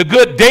 The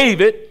good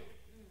David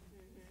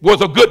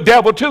was a good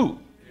devil too.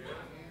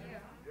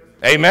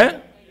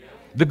 Amen.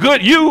 The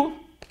good you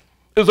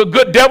is a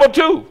good devil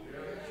too.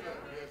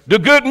 The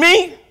good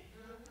me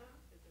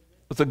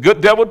is a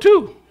good devil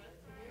too.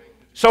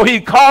 So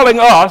he's calling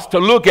us to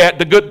look at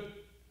the good,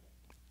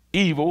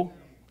 evil,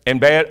 and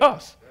bad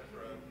us.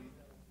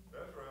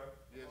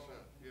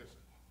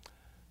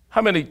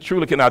 How many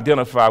truly can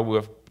identify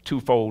with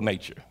twofold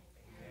nature?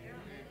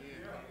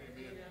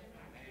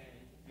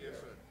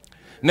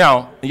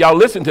 Now, y'all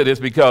listen to this,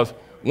 because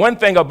one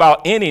thing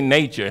about any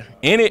nature,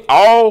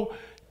 all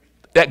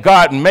that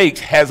God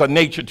makes has a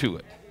nature to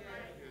it.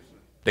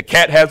 The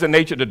cat has a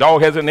nature, the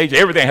dog has a nature,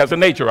 everything has a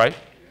nature, right?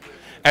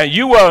 And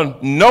you will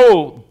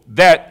know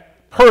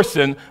that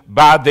person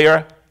by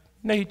their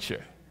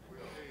nature,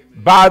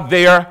 by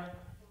their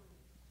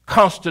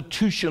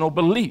constitutional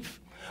belief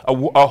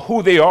of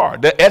who they are,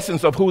 the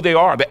essence of who they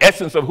are, the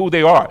essence of who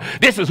they are.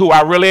 This is who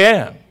I really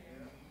am.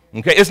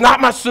 Okay, it's not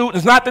my suit,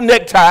 it's not the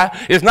necktie,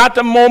 it's not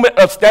the moment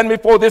of standing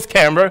before this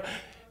camera.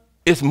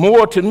 It's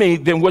more to me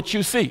than what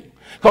you see.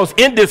 Because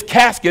in this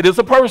casket is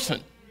a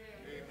person.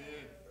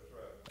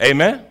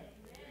 Amen.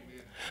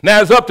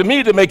 Now it's up to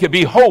me to make it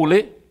be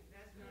holy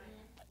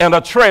and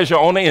a treasure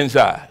on the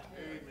inside.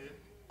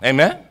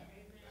 Amen.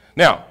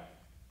 Now,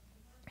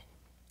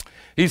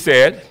 he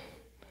said,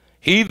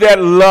 he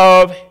that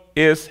love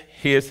is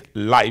his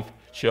life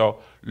shall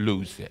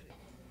lose it.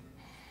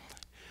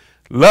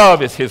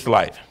 Love is his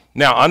life.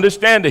 Now,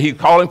 understand that he's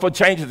calling for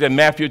changes in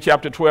Matthew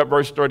chapter 12,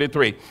 verse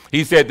 33.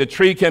 He said the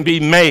tree can be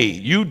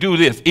made. You do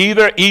this.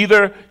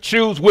 Either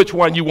choose which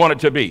one you want it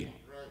to be.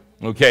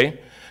 Okay?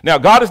 Now,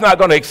 God is not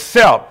going to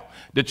accept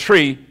the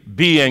tree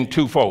being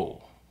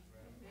twofold.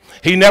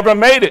 He never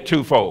made it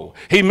twofold.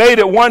 He made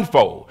it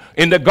onefold.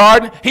 In the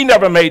garden, he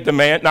never made the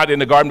man, not in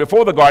the garden,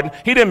 before the garden,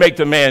 he didn't make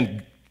the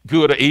man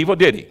good or evil,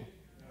 did he?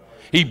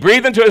 He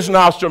breathed into his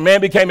nostril,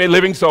 man became a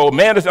living soul.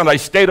 Man is in a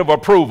state of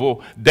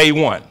approval day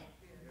one.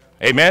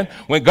 Amen.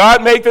 When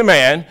God made the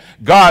man,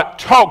 God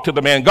talked to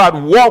the man,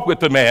 God walked with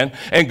the man,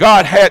 and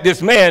God had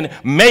this man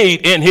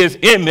made in his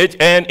image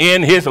and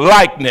in his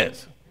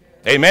likeness.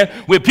 Amen.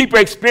 When people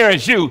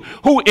experience you,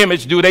 who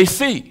image do they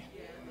see?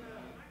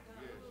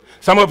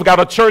 Some of us got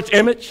a church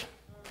image,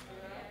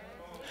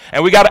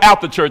 and we got an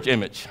after church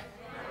image.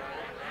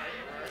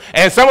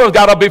 And some of us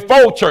got a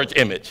before church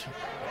image.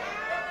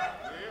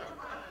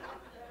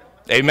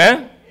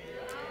 Amen.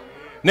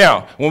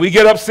 Now, when we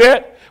get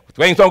upset,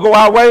 things don't go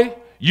our way,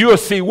 you'll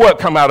see what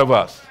come out of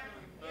us.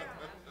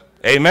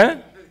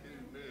 Amen.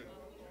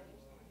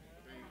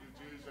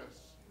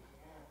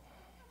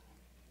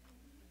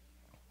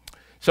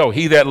 So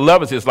he that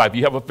loves his life,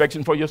 you have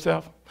affection for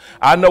yourself?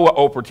 I know what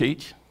Oprah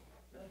teach.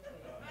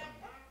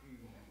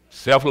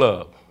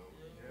 Self-love.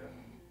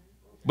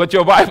 But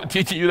your Bible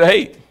teaches you to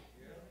hate.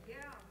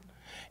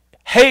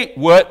 Hate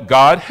what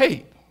God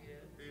hates.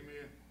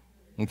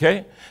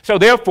 Okay? So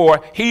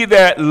therefore, he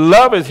that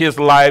loves his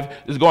life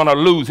is going to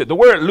lose it. The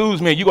word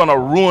lose means you're going to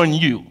ruin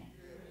you.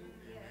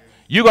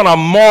 You're going to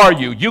mar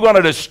you. You're going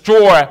to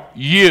destroy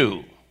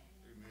you.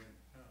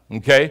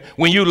 Okay?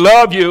 When you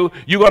love you,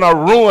 you're going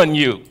to ruin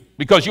you,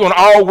 because you're going to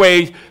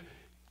always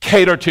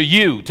cater to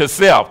you, to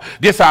self.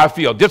 This how I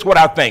feel. This what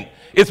I think.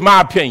 It's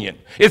my opinion.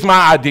 It's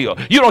my ideal.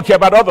 You don't care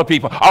about other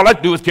people. All I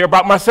do is care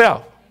about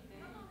myself.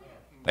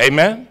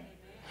 Amen?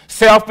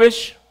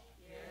 Selfish.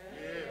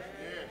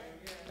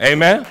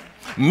 Amen?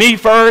 Me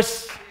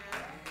first.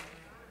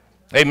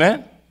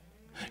 Amen?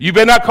 You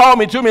better not call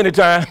me too many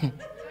times.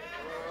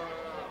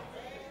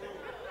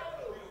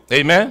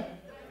 Amen?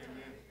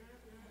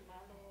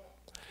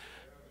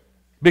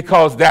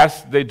 Because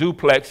that's the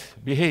duplex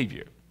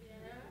behavior.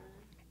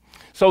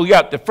 So we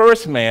got the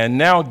first man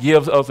now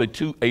gives us a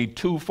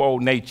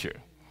twofold nature.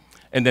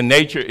 And the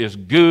nature is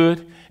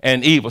good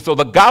and evil. So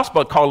the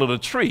gospel call it a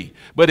tree,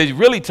 but it's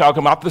really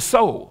talking about the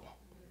soul.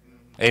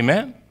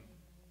 Amen?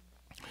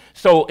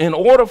 So in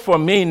order for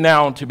me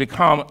now to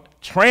become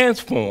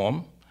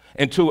transformed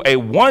into a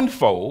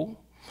onefold,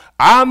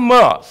 I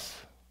must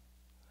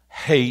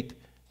hate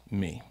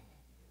me.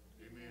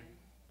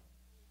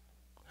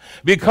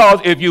 Because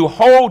if you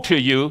hold to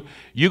you,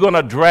 you're going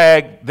to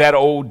drag that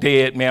old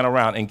dead man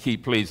around and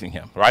keep pleasing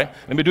him, right?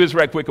 Let me do this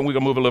right quick and we're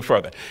going to move a little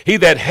further. He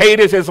that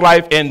hateth his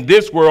life in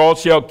this world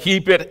shall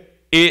keep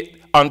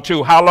it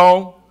unto how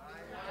long?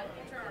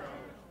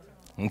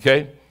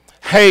 Okay.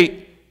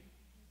 Hate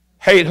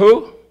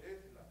who?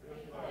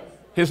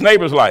 His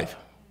neighbor's life.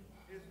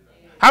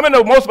 How many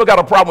know most of us got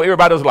a problem with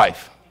everybody's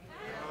life?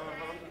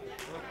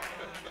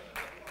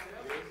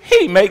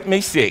 He make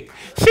me sick.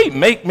 She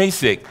make me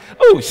sick.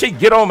 Oh, she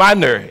get on my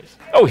nerves.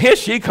 Oh, here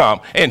she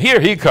come, and here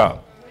he come.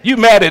 You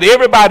mad at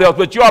everybody else,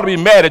 but you ought to be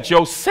mad at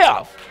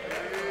yourself.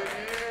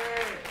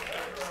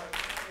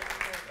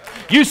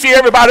 You see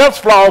everybody else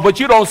flaw, but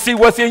you don't see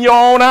what's in your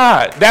own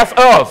eye. That's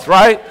us,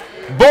 right?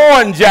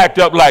 Born jacked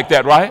up like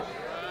that, right?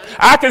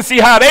 I can see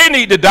how they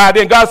need to die.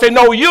 Then God said,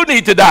 no, you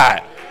need to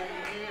die.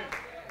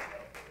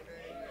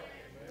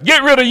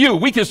 Get rid of you.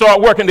 We can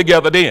start working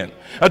together then.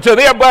 Until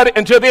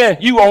then,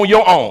 you on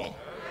your own.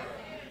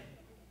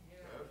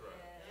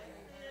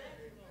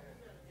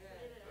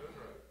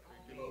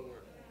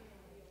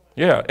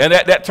 Yeah, and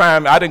at that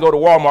time, I didn't go to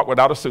Walmart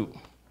without a suit.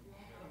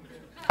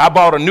 I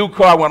bought a new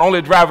car when I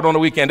only drive it on the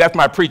weekend. That's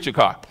my preacher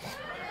car.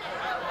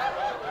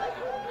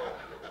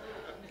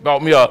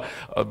 Bought me a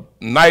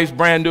nice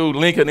brand new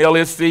Lincoln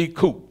LSC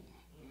coupe.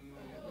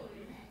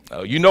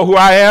 You know who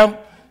I am?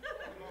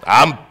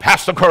 I'm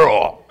Pastor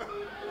Curl.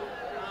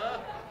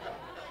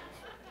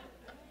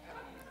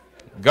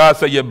 God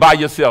said you're by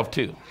yourself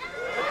too.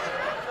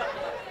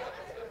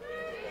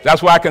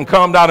 That's why I can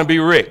come down and be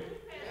Rick.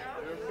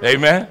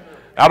 Amen.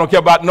 I don't care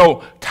about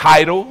no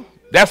title.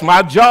 That's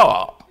my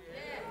job.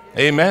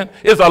 Amen.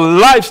 It's a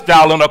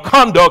lifestyle and a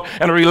conduct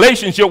and a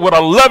relationship with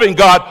a loving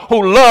God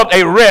who loved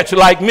a wretch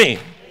like me.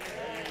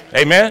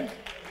 Amen.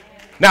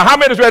 Now, how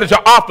many is ready to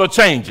author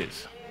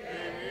changes?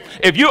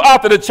 If you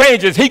author the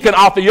changes, he can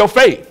author your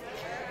faith.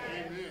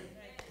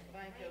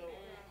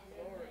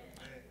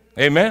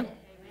 Amen.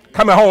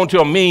 Coming home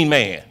to a mean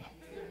man.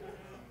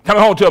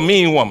 Coming home to a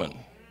mean woman.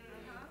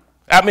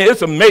 I mean,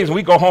 it's amazing.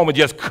 We go home and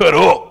just cut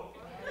up.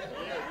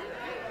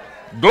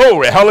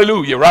 Glory,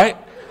 hallelujah, right?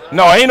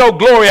 No, ain't no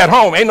glory at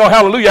home. Ain't no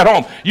hallelujah at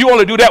home. You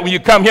only do that when you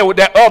come here with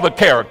that other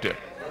character.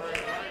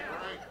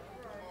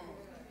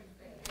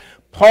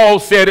 Paul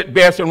said it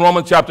best in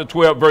Romans chapter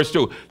 12, verse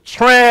 2.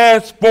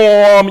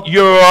 Transform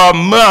your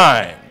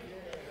mind.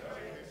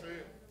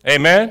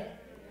 Amen?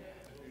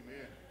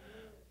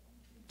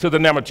 To the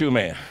number 2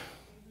 man.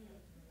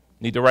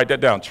 Need to write that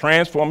down.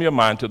 Transform your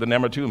mind to the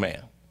number 2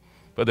 man.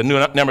 But the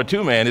new number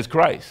 2 man is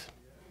Christ.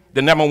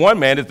 The number 1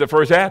 man is the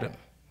first Adam.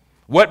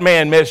 What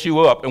man messed you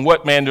up and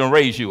what man didn't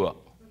raise you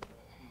up?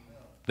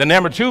 The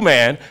number 2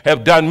 man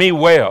have done me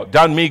well,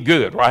 done me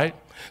good, right?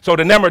 So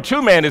the number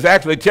 2 man is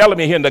actually telling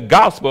me here in the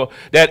gospel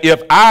that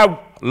if I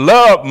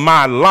love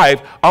my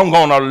life, I'm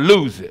going to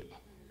lose it.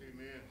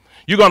 Amen.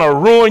 You're going to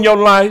ruin your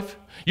life.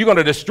 You're going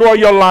to destroy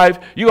your life.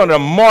 You're going to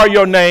mar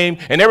your name,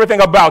 and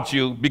everything about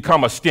you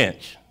become a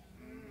stench.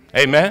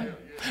 Amen.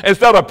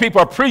 Instead of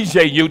people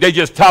appreciate you, they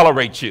just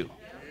tolerate you.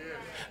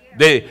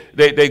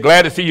 They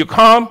glad to see you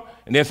come,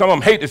 and then some of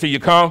them hate to see you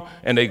come,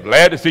 and they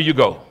glad to see you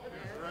go.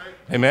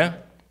 Amen.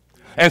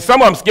 And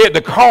some of them scared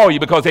to call you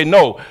because they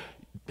know,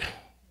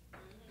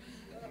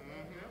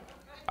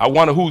 I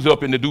wonder who's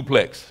up in the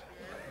duplex.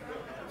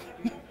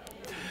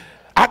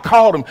 I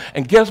called them,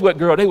 and guess what,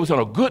 girl? They was on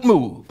a good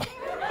move.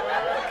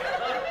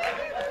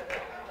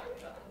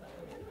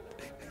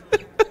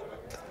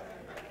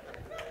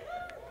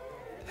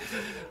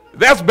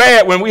 That's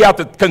bad when we have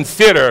to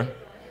consider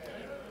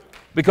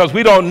because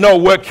we don't know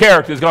what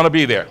character is going to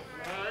be there.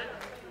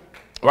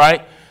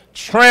 Right?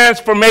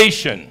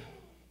 Transformation.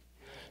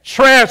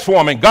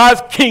 Transforming.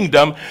 God's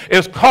kingdom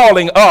is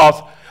calling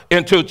us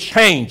into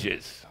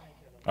changes.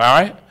 All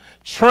right?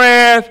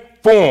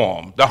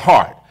 Transform the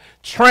heart.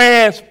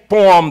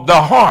 Transform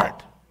the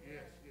heart.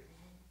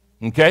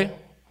 Okay?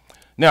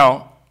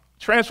 Now,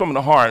 transforming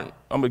the heart,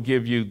 I'm going to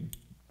give you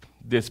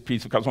this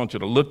piece because I want you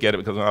to look at it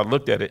because when I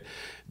looked at it,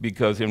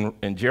 because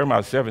in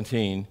Jeremiah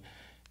 17:10,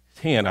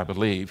 I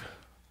believe,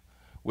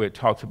 where it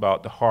talks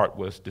about the heart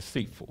was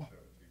deceitful.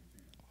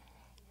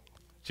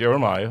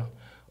 Jeremiah,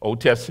 Old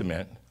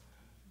Testament.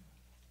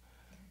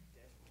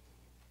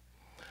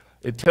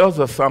 It tells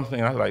us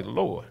something. I was like,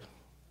 Lord.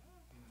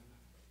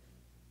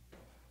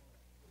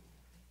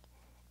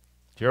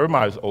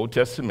 Jeremiah's Old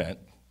Testament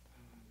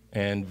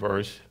and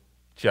verse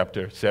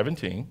chapter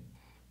 17.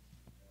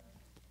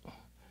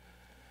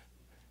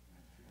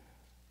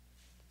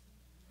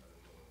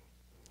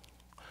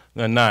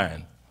 The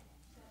 9.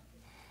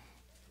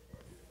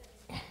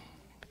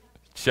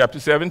 Chapter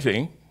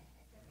 17.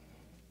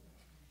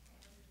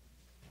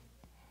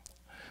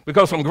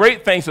 Because some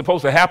great things are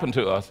supposed to happen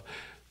to us.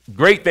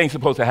 Great things are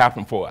supposed to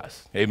happen for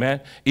us.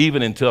 Amen?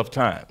 Even in tough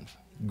times.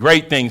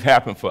 Great things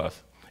happen for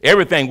us.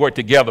 Everything worked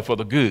together for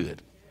the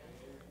good.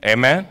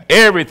 Amen?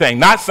 Everything,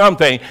 not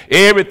something.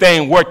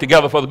 Everything worked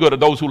together for the good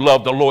of those who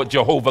love the Lord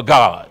Jehovah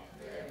God.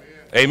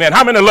 Amen?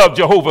 How many love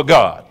Jehovah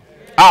God?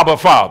 Abba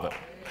Father.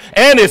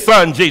 And his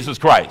son, Jesus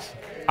Christ.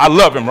 I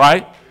love him,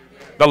 right?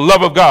 The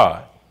love of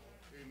God.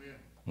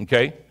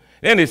 Okay?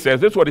 Then it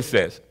says, this is what it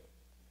says.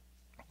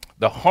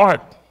 The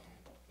heart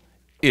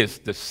is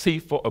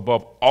deceitful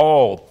above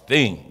all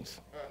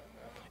things.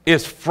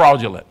 It's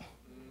fraudulent.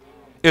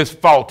 It's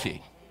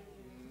faulty.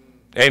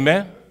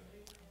 Amen?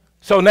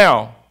 So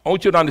now, I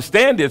want you to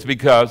understand this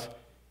because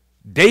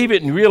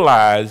David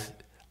realized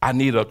I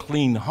need a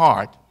clean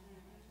heart.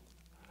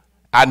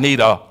 I need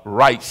a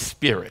right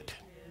spirit.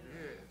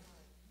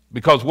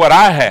 Because what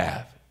I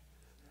have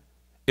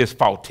is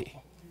faulty.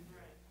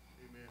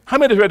 How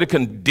many are ready to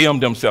condemn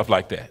themselves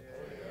like that?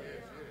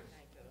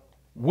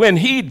 When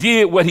he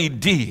did what he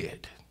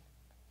did,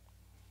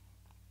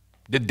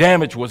 the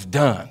damage was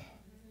done,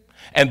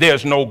 and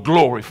there's no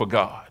glory for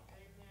God.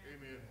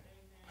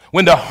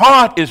 When the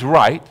heart is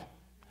right,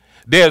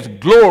 there's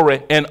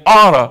glory and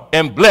honor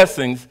and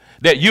blessings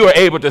that you are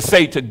able to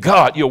say to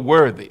God, you're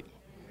worthy.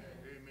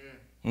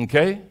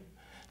 Okay?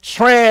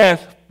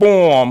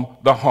 Transform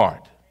the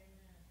heart,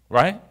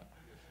 right?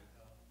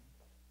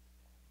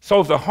 So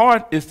if the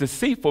heart is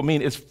deceitful,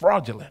 meaning it's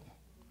fraudulent,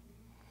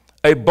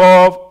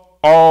 above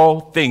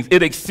all things,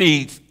 it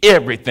exceeds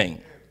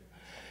everything.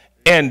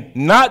 And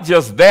not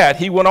just that,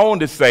 he went on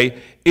to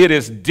say, it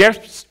is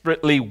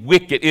desperately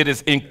wicked. It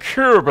is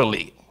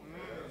incurably.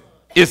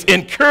 It's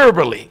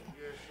incurably.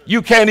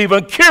 You can't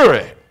even cure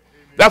it.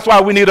 That's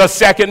why we need a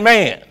second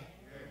man.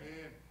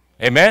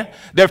 Amen.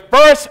 The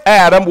first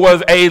Adam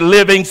was a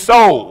living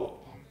soul.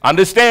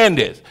 Understand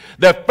this.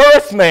 The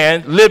first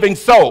man, living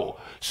soul.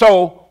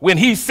 So when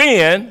he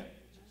sinned,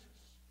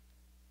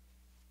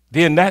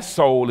 then that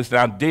soul is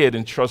now dead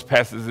in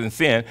trespasses and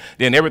sin.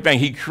 Then everything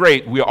he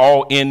created, we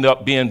all end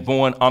up being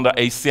born under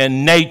a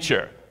sin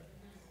nature.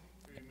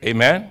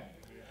 Amen.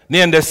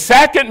 Then the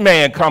second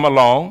man come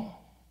along,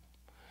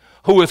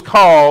 who is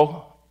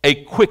called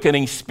a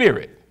quickening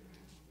spirit.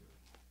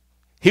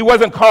 He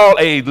wasn't called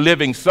a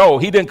living soul.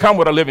 He didn't come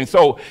with a living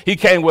soul. He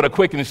came with a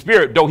quickening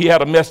spirit, though he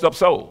had a messed up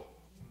soul.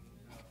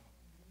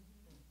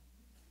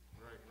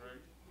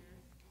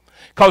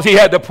 Because he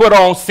had to put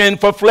on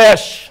sinful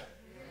flesh.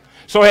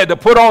 So he had to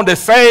put on the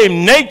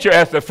same nature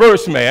as the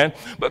first man,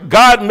 but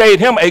God made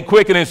him a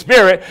quickening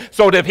spirit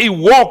so that if he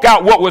walked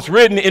out what was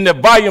written in the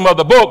volume of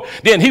the book,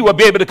 then he would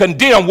be able to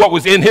condemn what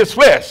was in his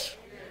flesh.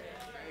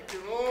 Thank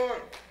you,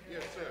 Lord.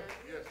 Yes, sir.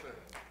 Yes, sir.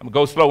 I'm going to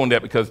go slow on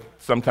that because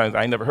sometimes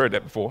I ain't never heard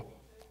that before.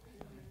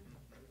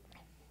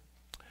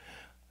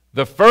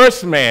 The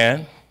first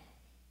man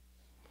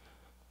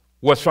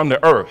was from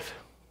the earth,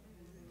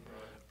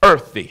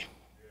 earthy.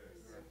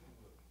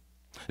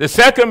 The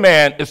second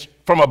man is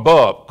from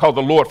above, called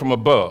the Lord from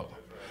above.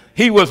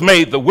 He was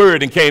made the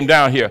word and came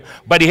down here,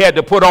 but he had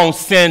to put on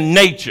sin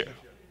nature.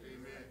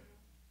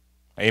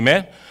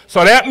 Amen.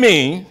 So that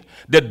means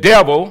the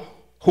devil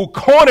who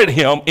cornered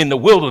him in the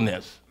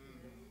wilderness,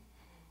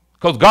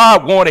 because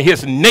God wanted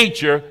his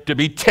nature to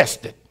be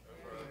tested,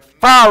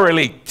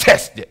 fiery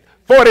tested.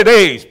 40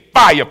 days,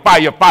 fire,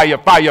 fire, fire,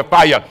 fire,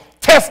 fire.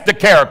 Test the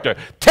character,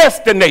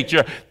 test the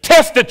nature,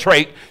 test the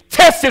trait,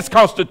 test his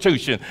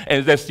constitution,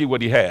 and let's see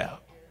what he has.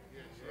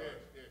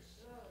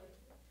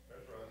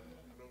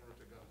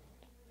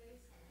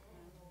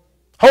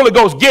 Holy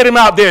Ghost, get him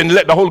out there and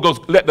let the Holy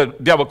Ghost, let the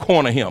devil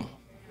corner him.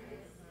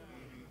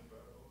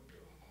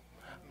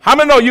 How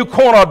many know you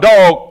corner a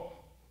dog?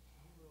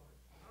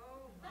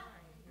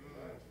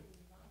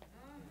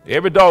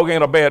 Every dog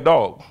ain't a bad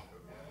dog.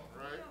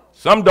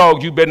 Some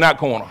dogs you better not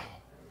corner.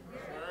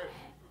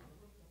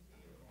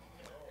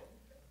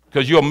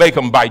 Because you'll make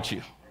them bite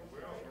you.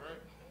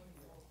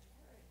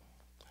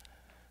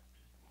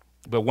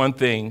 But one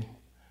thing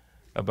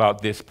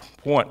about this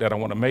point that I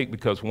want to make,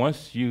 because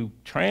once you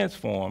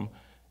transform,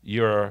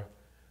 your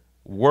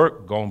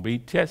work going to be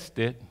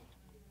tested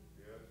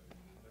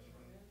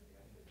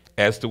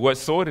as to what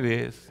sort it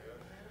is.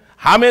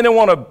 How many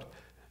want to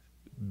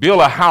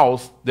build a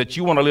house that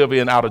you want to live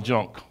in out of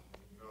junk?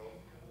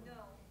 No.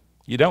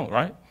 You don't,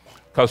 right?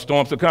 Because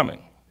storms are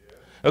coming.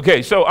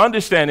 Okay, so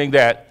understanding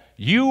that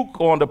you're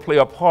going to play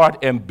a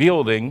part in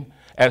building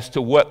as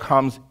to what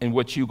comes and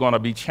what you're going to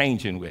be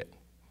changing with.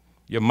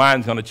 Your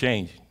mind's going to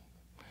change.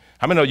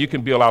 How many know you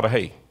can build out of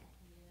hay?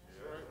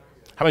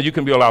 How many you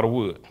can build out of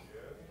wood?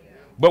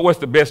 But what's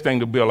the best thing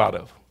to build out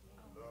of?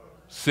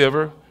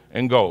 Silver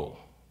and gold.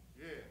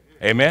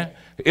 Amen?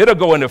 It'll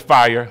go in the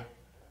fire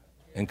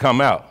and come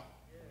out.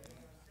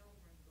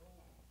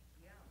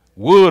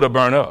 Wood will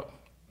burn up.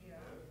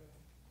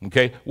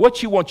 Okay?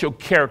 What you want your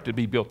character to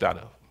be built out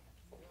of?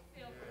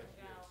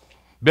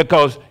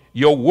 Because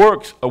your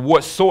works of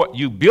what sort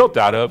you built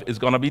out of is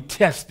going to be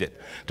tested.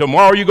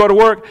 Tomorrow you go to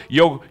work,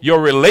 your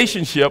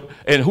relationship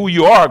and who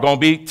you are going to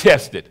be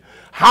tested.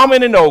 How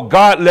many know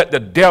God let the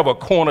devil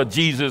corner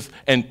Jesus,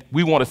 and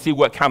we want to see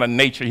what kind of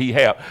nature he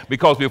had?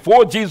 Because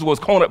before Jesus was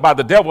cornered by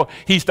the devil,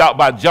 he stopped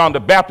by John the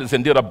Baptist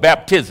and did a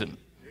baptism.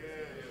 Yes.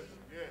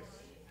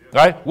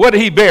 Right? What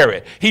did he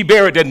bury? He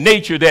buried the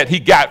nature that he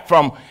got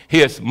from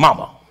his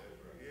mama.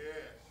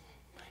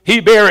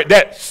 He buried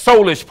that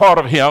soulish part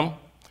of him,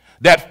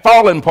 that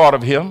fallen part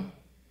of him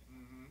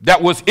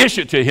that was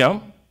issued to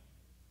him,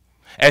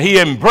 and he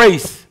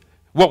embraced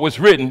what was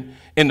written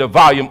in the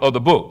volume of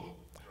the book.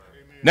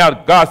 Now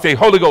God say,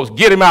 Holy Ghost,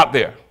 get him out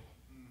there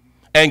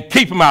and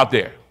keep him out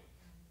there.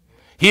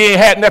 He ain't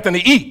had nothing to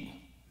eat.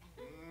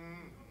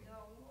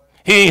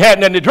 He ain't had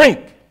nothing to drink.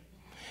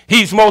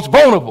 He's most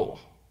vulnerable.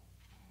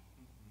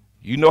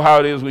 You know how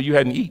it is when you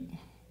hadn't eaten.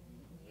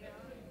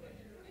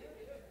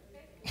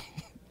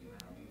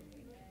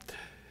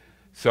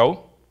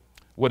 So,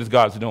 what is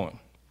God doing?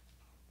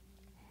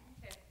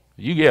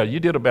 You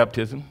did a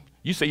baptism.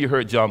 You say you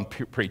heard John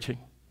preaching.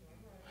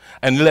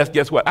 And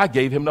guess what? I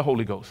gave him the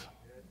Holy Ghost.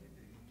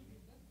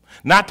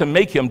 Not to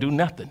make him do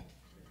nothing,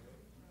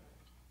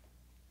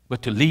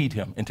 but to lead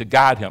him and to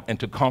guide him and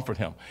to comfort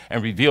him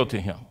and reveal to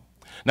him.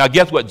 Now,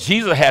 guess what?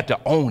 Jesus had to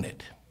own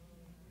it.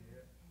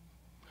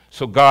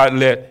 So God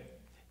let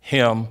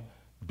him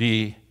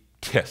be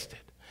tested.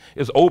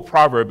 It's an old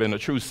proverb and a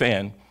true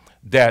saying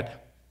that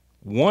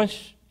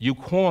once you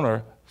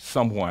corner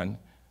someone,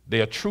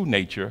 their true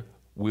nature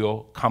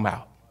will come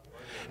out.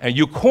 And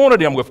you corner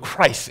them with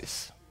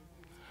crisis,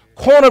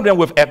 corner them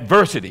with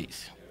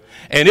adversities,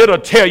 and it'll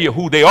tell you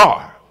who they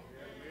are.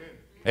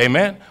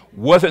 Amen.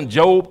 Wasn't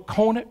Job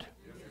cornered?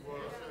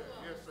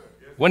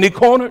 When he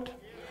cornered?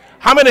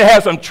 How many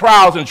had some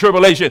trials and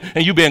tribulation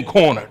and you've been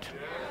cornered?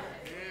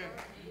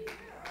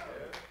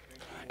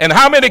 And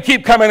how many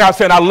keep coming out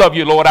saying, I love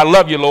you, Lord, I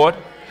love you, Lord,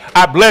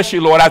 I bless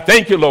you, Lord, I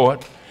thank you,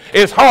 Lord.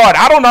 It's hard.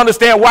 I don't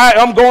understand why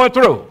I'm going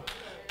through.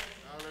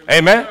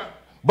 Amen.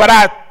 But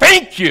I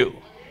thank you.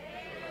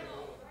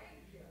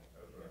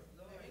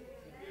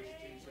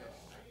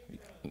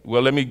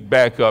 Well, let me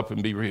back up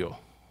and be real.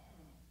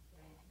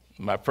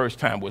 My first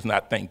time was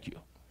not thank you.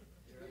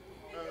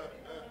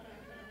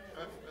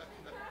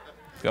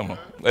 Come on.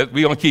 We're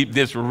going to keep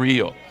this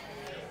real.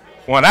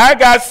 When I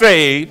got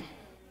saved,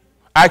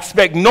 I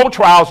expect no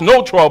trials,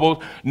 no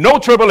troubles, no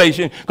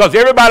tribulation, because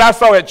everybody I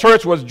saw at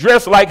church was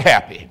dressed like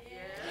happy.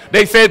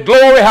 They said,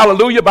 glory,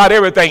 hallelujah, about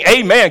everything.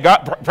 Amen,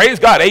 God, praise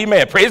God,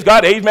 amen. Praise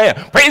God, amen.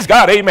 Praise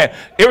God, amen.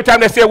 Every time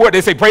they say a word,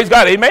 they say, praise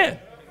God, amen.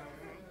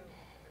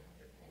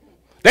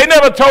 They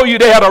never told you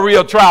they had a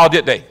real trial,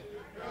 did they?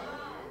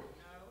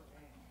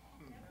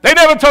 They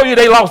never told you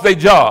they lost their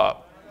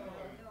job.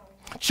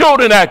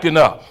 Children acting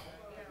up.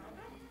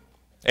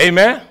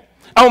 Amen.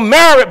 I'm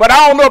married, but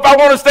I don't know if I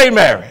want to stay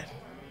married.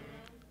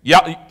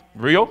 Y'all,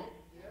 real?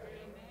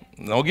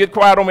 Don't get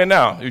quiet on me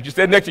now. If you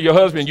sit next to your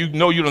husband, you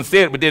know you done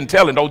said it, but didn't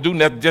tell him. Don't do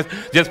nothing.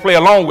 Just play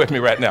along with me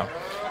right now.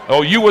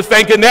 Oh, you was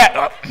thinking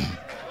that.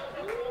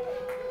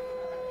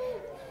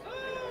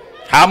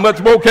 How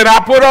much more can I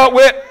put up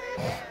with?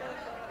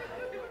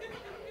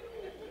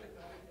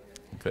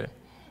 Okay.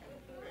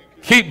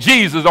 Keep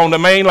Jesus on the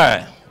main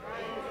line.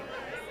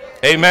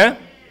 Amen.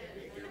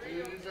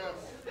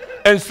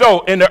 And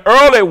so in the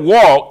early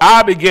walk,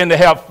 I began to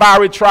have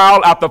fiery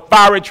trial after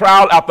fiery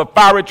trial after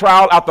fiery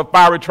trial after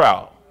fiery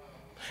trial.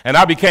 And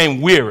I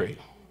became weary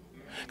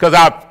because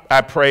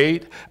I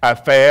prayed, I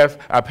fast,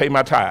 I pay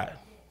my tithe.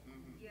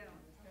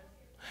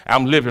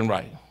 I'm living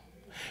right.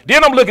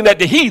 Then I'm looking at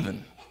the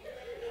heathen,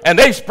 and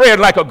they spread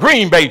like a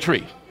green bay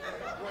tree.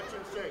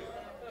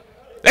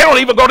 They don't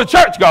even go to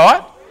church,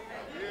 God.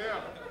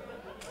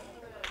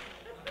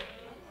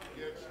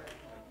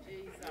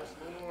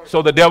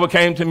 So the devil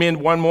came to me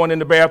one morning in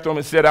the bathroom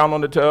and sat down on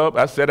the tub.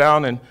 I sat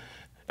down, and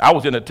I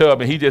was in the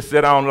tub, and he just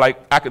sat down like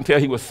I can tell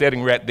he was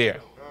sitting right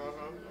there.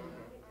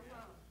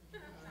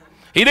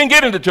 He didn't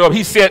get in the tub.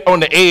 He sat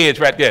on the edge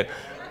right there.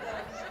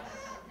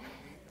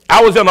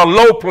 I was in a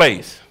low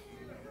place.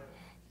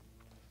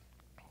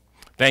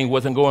 Things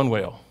wasn't going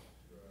well.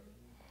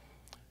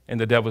 And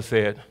the devil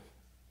said,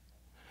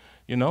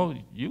 you know,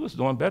 you was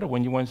doing better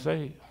when you weren't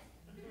saved.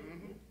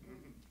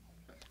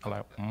 I'm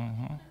like,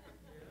 mm-hmm.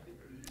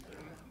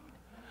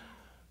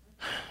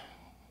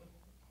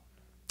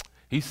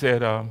 He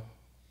said,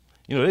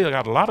 you know, they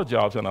got a lot of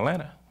jobs in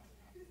Atlanta.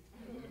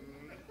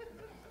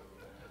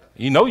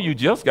 You know, you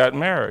just got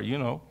married, you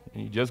know,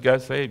 you just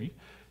got saved.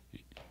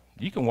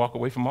 You can walk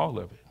away from all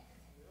of it.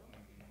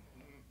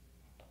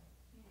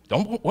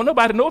 Don't want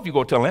nobody to know if you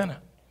go to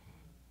Atlanta.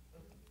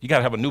 You got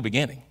to have a new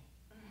beginning.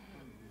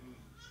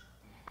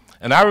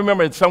 And I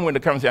remember somewhere in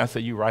the conversation, I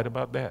said, you right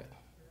about that.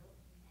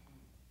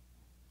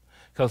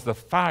 Because the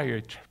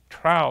fire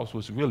trials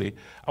was really,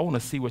 I want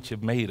to see what you're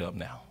made of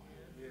now.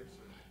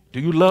 Do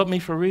you love me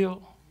for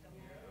real?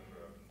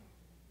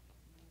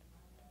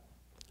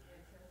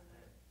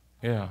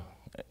 Yeah.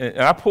 And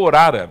I pulled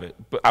out of it,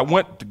 but I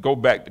went to go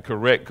back to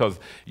correct because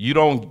you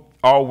don't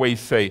always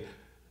say,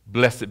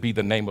 blessed be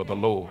the name of the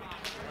Lord.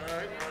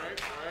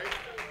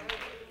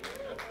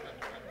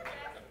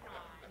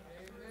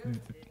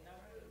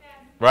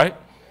 Right?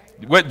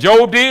 What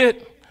Job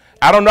did,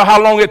 I don't know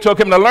how long it took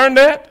him to learn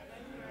that.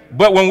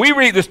 But when we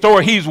read the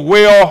story, he's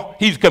well,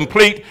 he's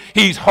complete,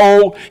 he's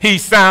whole,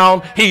 he's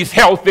sound, he's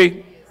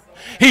healthy.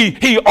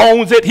 He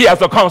owns it. He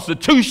has a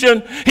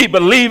constitution. He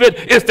believes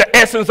it. It's the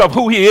essence of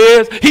who he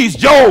is. He's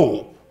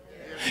Job.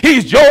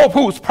 He's Job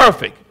who's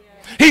perfect.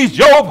 He's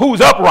Job who's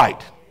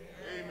upright.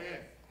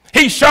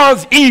 He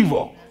shuns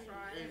evil.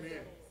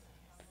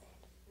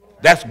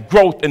 That's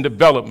growth and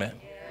development.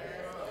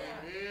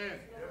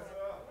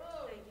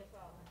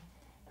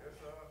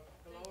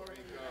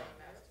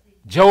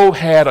 Job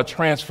had a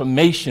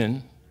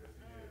transformation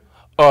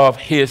of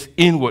his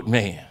inward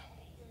man.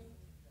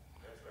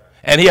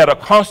 And he had a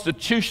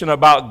constitution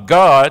about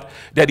God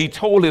that he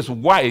told his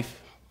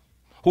wife,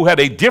 who had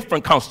a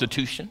different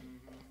constitution,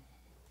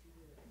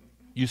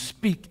 you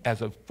speak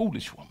as a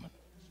foolish woman.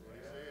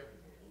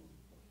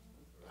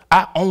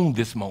 I own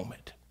this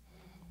moment.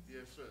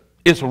 Yes, sir.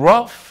 It's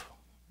rough,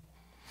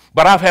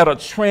 but I've had a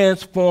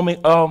transforming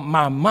of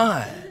my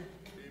mind.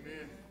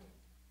 Amen.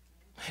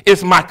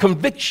 It's my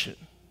conviction.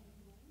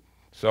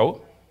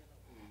 So,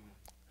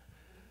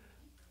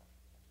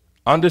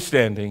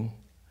 understanding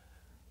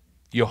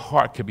your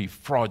heart can be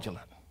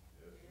fraudulent.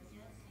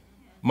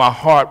 My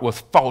heart was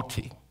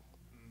faulty.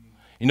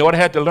 You know what I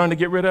had to learn to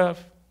get rid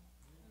of?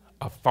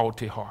 A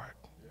faulty heart.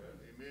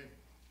 Amen.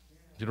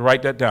 You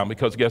write that down,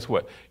 because guess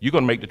what? You're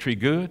going to make the tree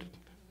good,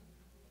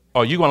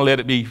 or you're going to let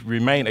it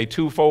remain a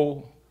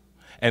twofold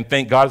and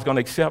think God's going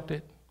to accept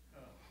it?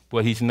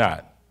 Well, he's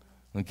not.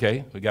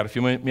 Okay? We got a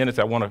few minutes.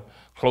 I want to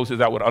close this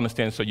out with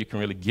understanding so you can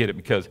really get it,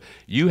 because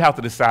you have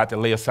to decide to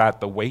lay aside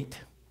the weight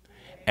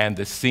and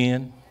the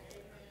sin.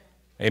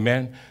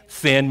 Amen?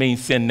 Sin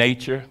means sin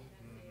nature,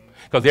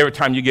 because every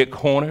time you get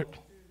cornered,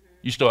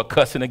 you start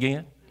cussing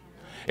again.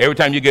 Every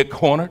time you get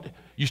cornered,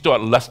 you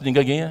start lusting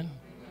again.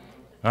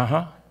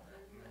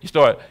 You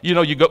start,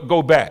 you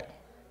go back.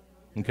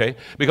 Okay?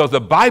 Because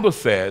the Bible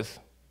says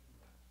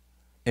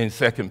in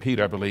 2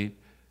 Peter, I believe,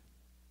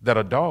 that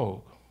a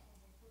dog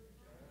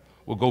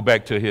will go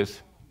back to his.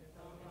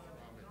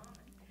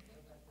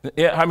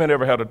 Yeah, how many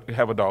ever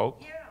have a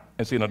dog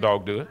and seen a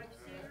dog do it?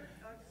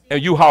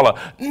 And you holler,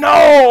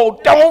 "No,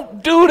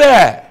 don't do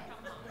that."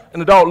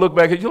 And the dog look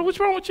back at you, "What's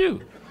wrong with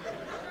you?"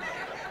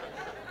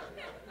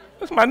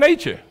 That's my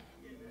nature.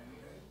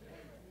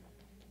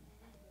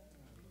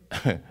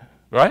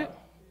 Right?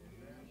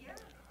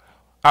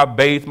 I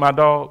bathe my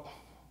dog.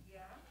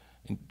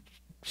 And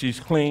she's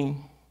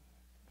clean.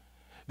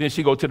 Then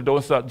she go to the door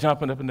and start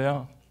jumping up and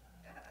down.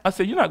 I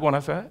said, "You're not going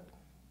outside,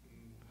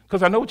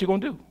 because I know what you're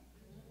going to do.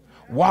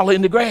 Wallow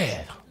in the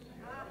grass."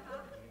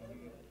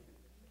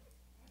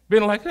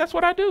 Been like, that's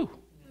what I do.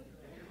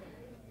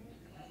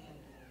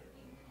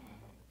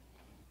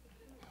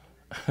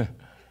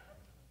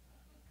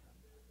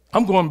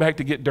 I'm going back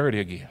to get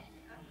dirty again.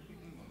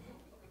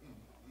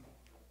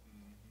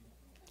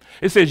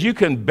 It says you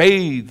can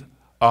bathe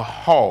a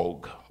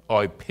hog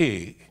or a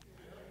pig,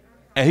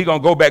 and he's going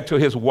to go back to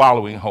his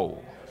wallowing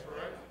hole.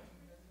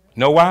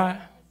 Know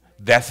why?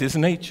 That's his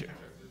nature.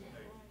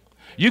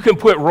 You can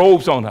put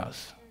robes on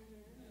us,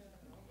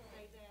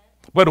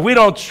 but if we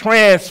don't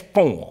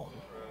transform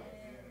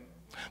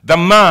the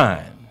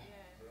mind,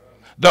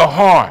 the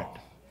heart,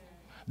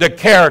 the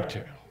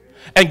character,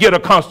 and get a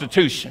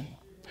constitution,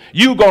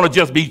 you're going to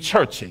just be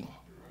churching.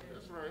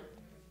 That's right.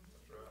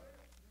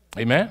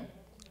 Amen?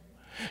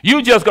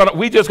 We just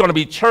going to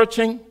be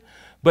churching,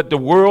 but the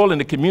world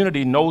and the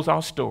community knows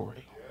our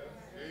story.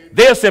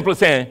 They're simply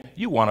saying,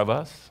 "You one of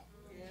us.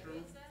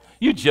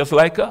 You just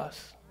like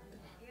us."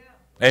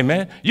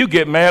 Amen. You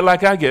get mad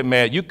like I get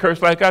mad. You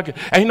curse like I get.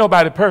 Ain't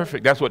nobody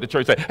perfect. That's what the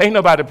church say. Ain't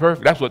nobody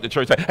perfect. That's what the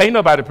church say. Ain't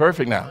nobody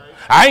perfect now.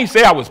 I ain't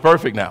say I was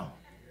perfect now.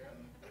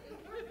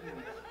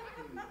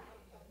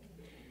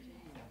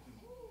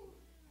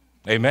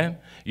 Amen.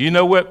 You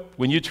know what?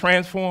 When you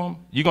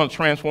transform, you're going to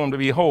transform to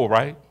be whole,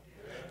 right?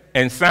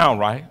 And sound,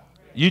 right?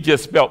 You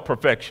just spelt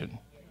perfection.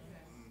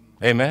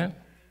 Amen.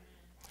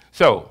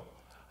 So,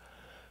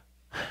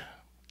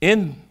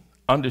 in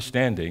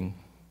understanding,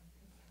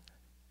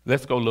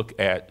 let's go look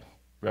at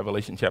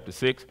Revelation chapter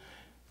 6.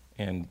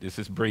 And this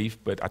is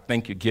brief, but I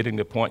think you're getting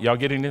the point. Y'all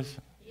getting this?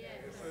 Yes.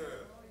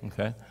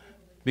 Okay.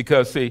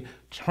 Because, see,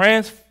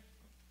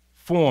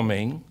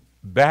 transforming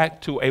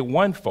back to a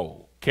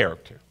onefold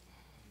character.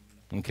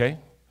 Okay?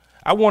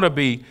 I want to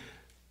be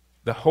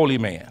the holy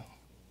man.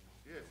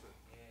 Yes, sir.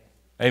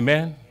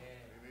 Amen? Amen.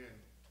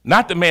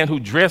 Not the man who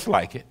dressed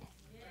like it,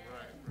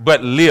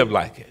 but lived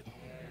like it.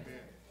 Amen.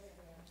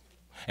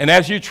 And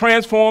as you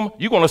transform,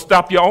 you're going to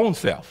stop your own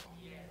self.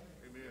 Amen.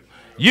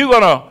 You're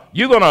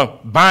gonna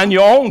bind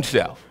your own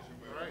self.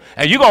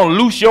 And you're going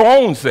to loose your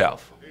own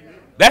self. Amen.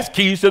 That's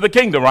keys to the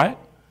kingdom, right?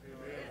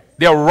 Amen.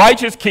 They're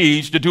righteous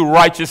keys to do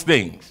righteous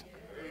things.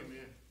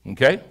 Amen.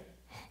 Okay?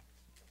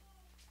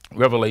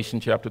 Revelation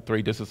chapter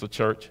 3, this is a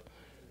church.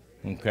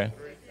 Okay?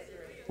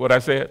 What I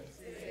said?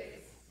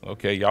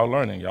 Okay, y'all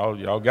learning.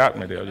 Y'all got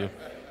me there.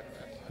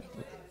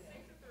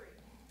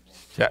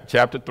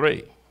 Chapter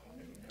 3.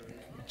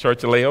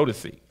 Church of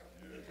Laodicea.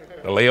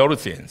 The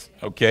Laodiceans.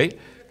 Okay?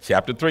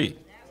 Chapter 3.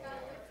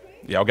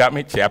 Y'all got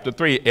me? Chapter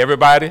 3.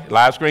 Everybody,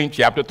 live screen,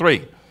 chapter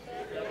 3.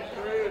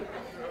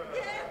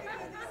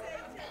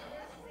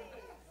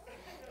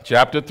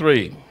 Chapter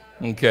 3.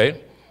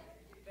 Okay?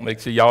 Make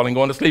sure y'all ain't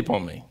going to sleep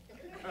on me.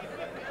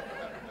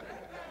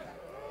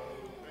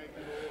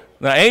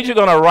 Now, ain't you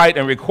going to write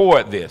and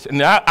record this?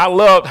 And I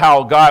loved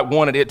how God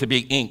wanted it to be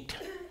inked.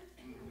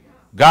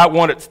 God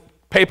wanted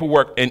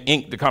paperwork and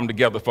ink to come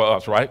together for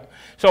us, right?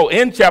 So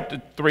in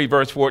chapter 3,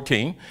 verse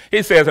 14,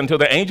 it says, "Until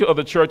the angel of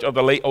the church of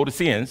the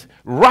Laodiceans,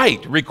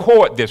 write,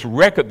 record this,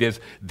 record this.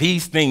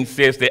 These things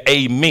says the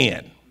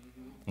Amen."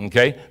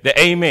 Okay? The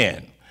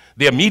Amen.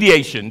 The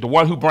mediation, the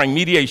one who bring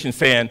mediation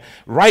saying,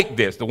 "Write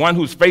this." The one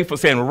who's faithful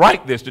saying,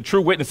 "Write this." The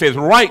true witness says,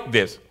 "Write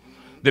this."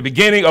 The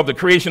beginning of the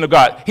creation of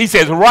God. He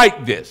says,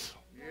 "Write this."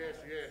 Yes,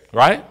 yes.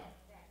 Right?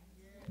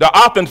 The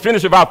author and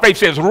finisher of our faith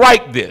says,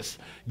 "Write this."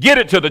 Get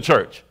it to the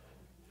church.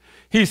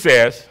 He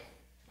says,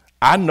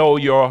 I know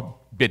your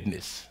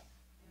business.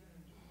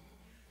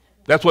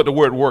 That's what the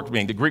word work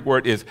means. The Greek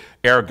word is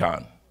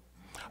ergon.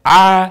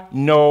 I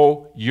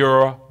know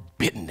your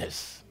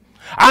business.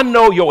 I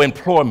know your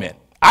employment.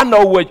 I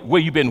know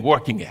where you've been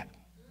working at.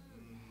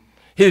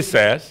 He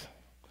says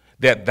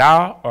that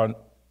thou art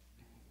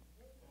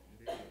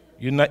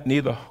you're not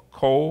neither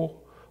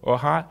cold or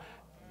hot.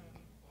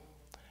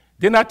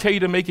 Didn't I tell you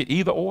to make it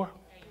either or?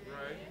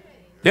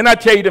 Didn't I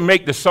tell you to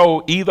make the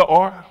soul either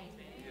or?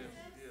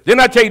 Didn't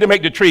I tell you to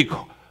make the tree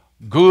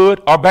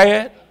good or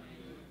bad?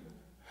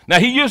 Now,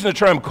 he's using the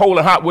term cold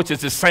and hot, which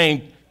is the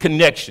same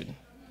connection.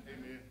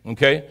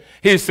 Okay?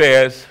 He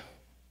says,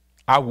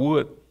 I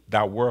would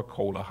thou were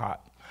cold or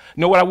hot.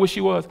 You know what I wish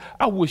you was?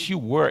 I wish you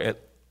were at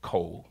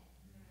cold.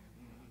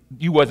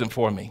 You wasn't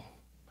for me.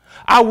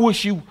 I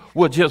wish you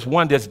were just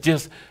one that's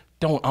just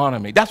don't honor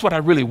me. That's what I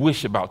really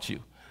wish about you.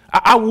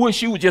 I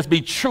wish you would just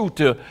be true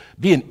to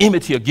being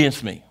enmity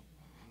against me.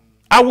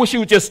 I wish you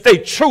would just stay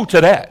true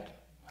to that.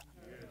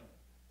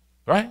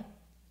 Right?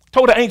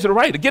 Told the angel to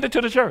write it. Get it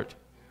to the church.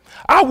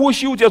 I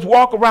wish you would just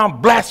walk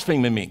around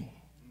blaspheming me.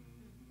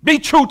 Be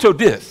true to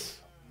this.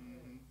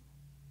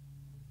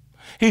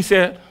 He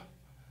said,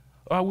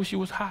 oh, I wish you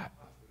was hot.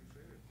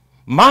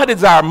 My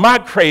desire, my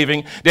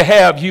craving to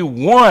have you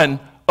one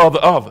or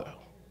the other.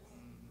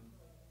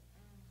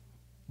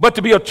 But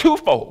to be a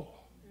twofold.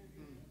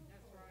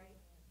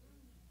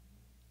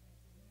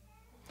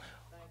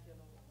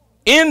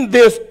 In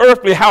this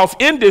earthly house,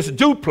 in this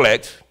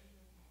duplex,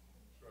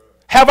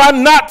 have I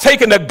not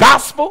taken the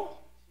gospel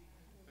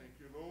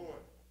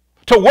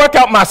to work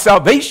out my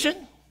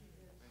salvation?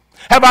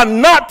 Have I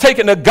not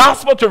taken the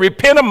gospel to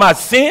repent of my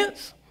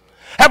sins?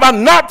 Have I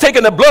not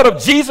taken the blood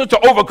of Jesus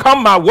to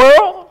overcome my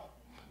world?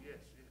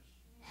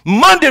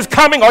 Monday's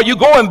coming. Are you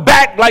going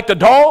back like the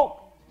dog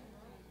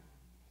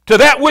to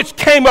that which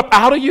came up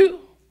out of you?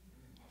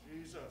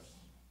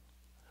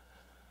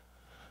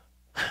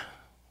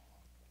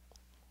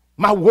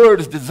 My word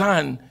is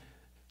designed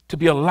to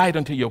be a light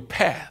unto your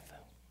path.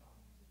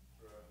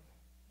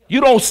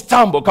 You don't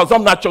stumble because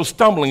I'm not your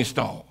stumbling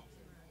stone.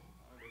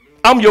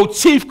 I'm your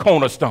chief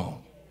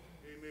cornerstone.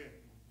 Amen.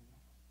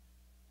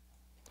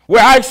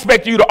 Where I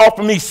expect you to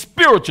offer me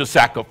spiritual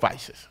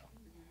sacrifices.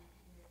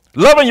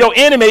 Loving your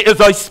enemy is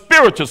a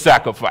spiritual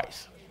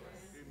sacrifice.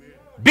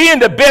 Being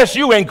the best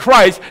you in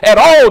Christ at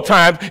all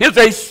times is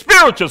a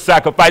spiritual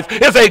sacrifice.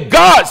 It's a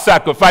God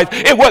sacrifice.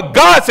 It's what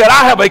God said,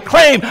 I have a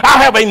claim,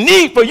 I have a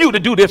need for you to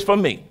do this for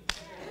me.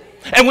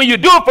 And when you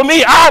do it for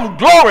me, I'm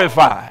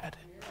glorified.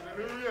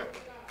 Hallelujah.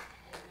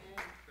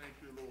 Thank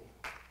you, Lord.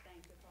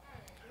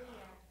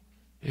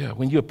 Yeah,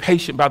 when you're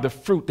patient by the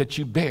fruit that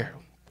you bear.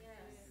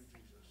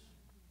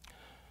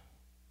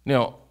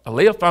 Now, I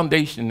lay a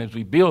foundation as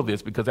we build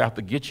this because I have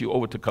to get you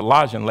over to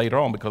Colossians later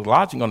on because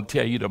Colossians is going to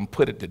tell you to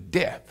put it to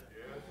death.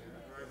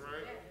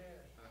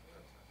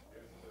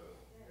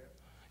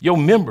 Your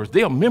members,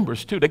 they are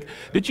members too.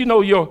 Did you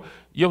know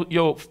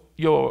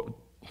your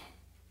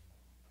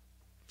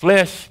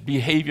flesh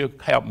behavior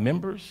have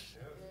members?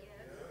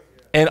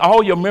 And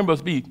all your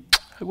members be,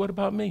 hey, what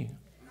about me?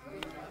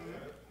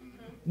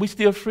 We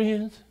still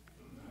friends?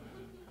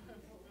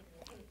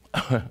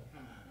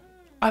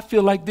 I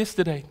feel like this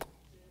today.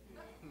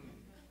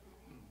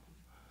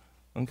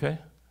 Okay?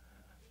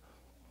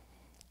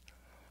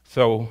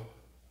 So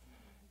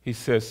he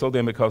says, so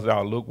then because thou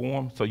art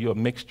lukewarm, so you're a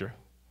mixture.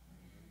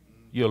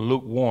 You're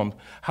lukewarm.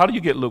 How do you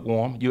get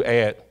lukewarm? You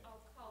add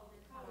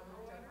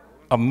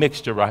a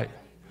mixture, right?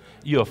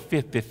 You're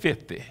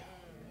 50-50.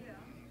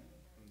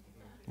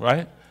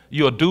 Right?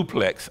 You're a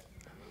duplex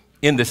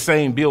in the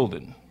same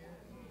building.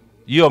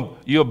 You're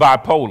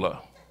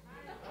bipolar.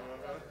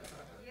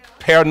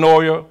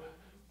 Paranoia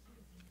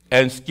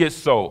and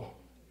schizo.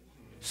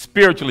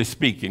 Spiritually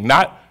speaking.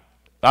 Not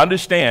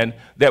understand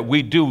that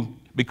we do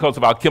because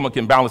of our chemical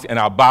imbalance in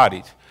our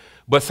bodies.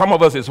 But some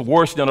of us is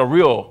worse than a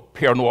real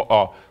paranoia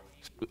or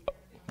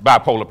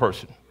bipolar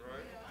person.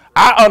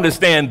 I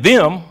understand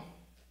them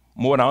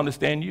more than I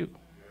understand you.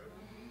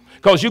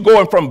 Because you're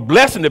going from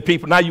blessing the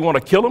people, now you want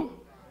to kill them.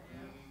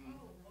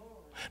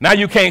 Now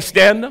you can't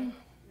stand them.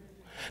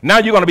 Now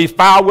you're going to be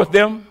foul with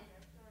them.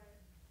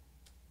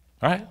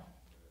 Right?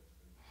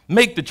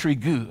 Make the tree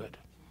good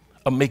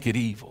or make it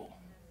evil.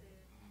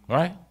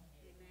 Right?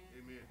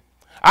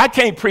 I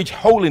can't preach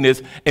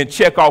holiness and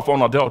check off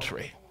on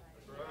adultery.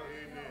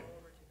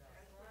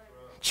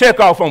 Check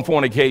off on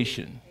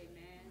fornication.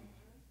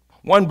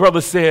 One brother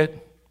said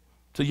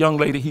to a young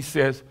lady, he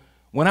says,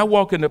 when I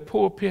walk in the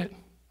pulpit,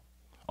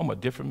 I'm a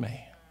different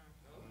man.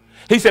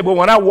 He said, but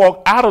when I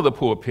walk out of the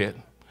pulpit,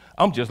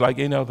 I'm just like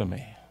any other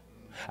man.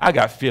 I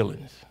got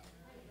feelings.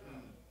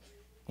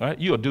 Right?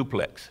 You're a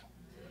duplex.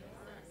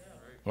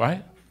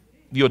 Right?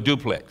 You're a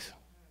duplex.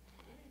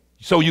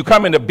 So you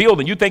come in the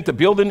building, you think the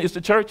building is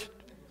the church?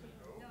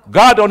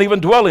 God don't even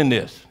dwell in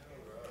this.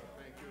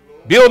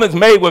 Buildings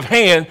made with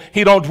hands,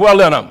 he don't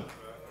dwell in them.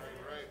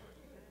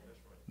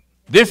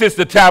 This is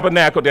the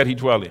tabernacle that he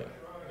dwells in.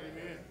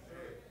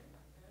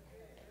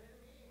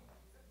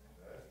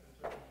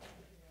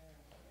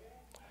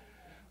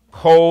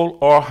 cold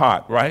or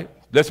hot, right?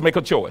 Let's make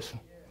a choice.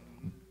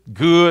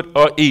 Good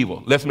or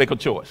evil. Let's make a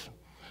choice.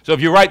 So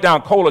if you write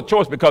down cold or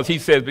choice, because he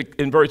says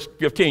in verse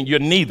 15, you're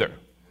neither.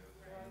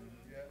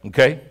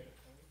 Okay?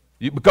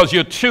 Because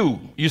you're two,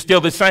 you're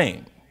still the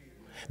same.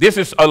 This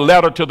is a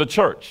letter to the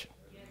church.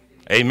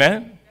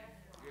 Amen?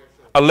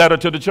 A letter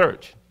to the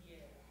church.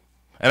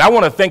 And I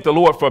want to thank the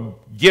Lord for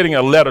getting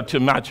a letter to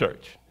my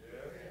church.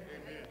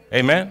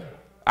 Amen?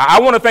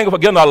 I want to thank him for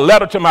getting a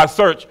letter to my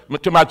church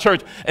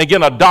and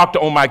getting a doctor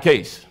on my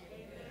case.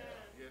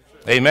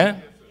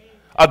 Amen?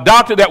 A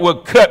doctor that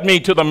will cut me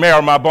to the marrow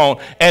of my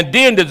bone and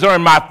then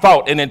discern my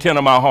thought and intent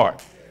of my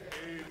heart.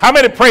 How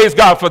many praise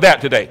God for that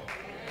today?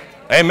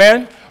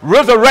 Amen?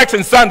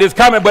 Resurrection Sunday is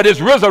coming, but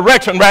it's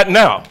resurrection right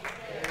now.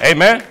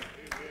 Amen?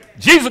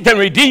 Jesus can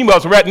redeem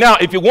us right now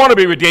if you want to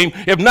be redeemed.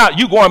 If not,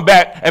 you're going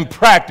back and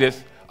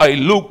practice a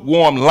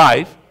lukewarm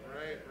life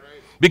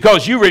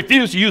because you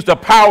refuse to use the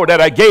power that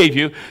I gave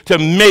you to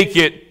make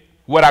it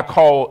what I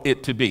call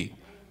it to be.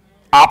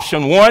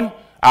 Option 1,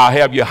 I'll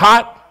have you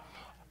hot.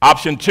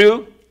 Option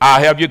 2, I'll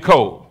have you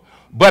cold.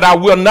 But I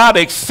will not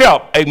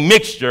accept a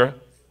mixture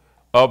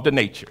of the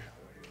nature.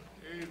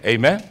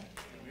 Amen?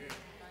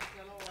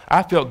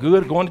 I felt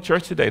good going to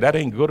church today. That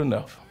ain't good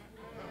enough.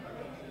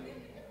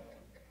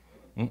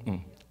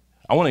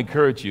 I want to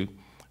encourage you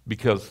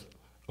because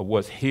of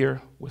what's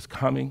here, what's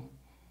coming.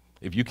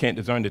 If you can't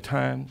discern the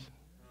times,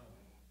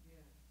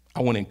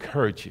 I want to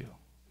encourage you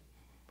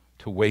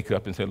to wake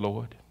up and say,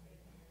 Lord,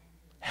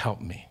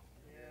 help me.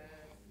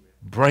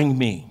 Bring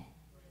me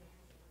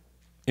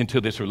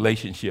into this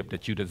relationship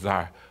that you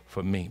desire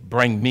for me.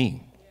 Bring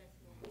me.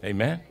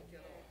 Amen?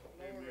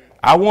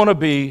 I want to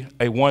be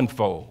a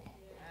one-fold.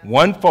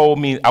 One-fold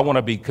means I want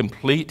to be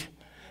complete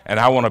and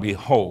I want to be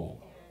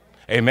whole.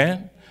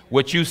 Amen?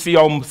 What you see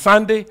on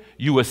Sunday,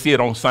 you will see it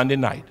on Sunday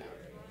night.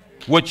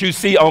 What you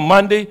see on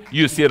Monday,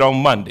 you see it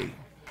on Monday,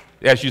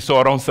 as you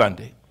saw it on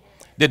Sunday.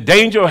 The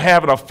danger of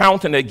having a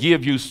fountain that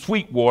gives you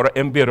sweet water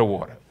and bitter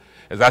water.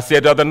 As I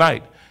said the other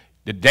night,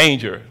 the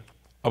danger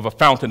of a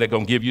fountain that's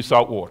going to give you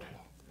salt water.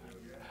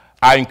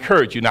 I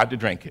encourage you not to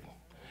drink it.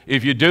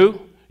 If you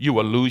do, you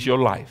will lose your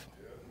life.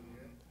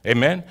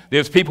 Amen?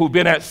 There's people who've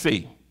been at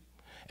sea,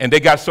 and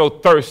they got so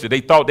thirsty, they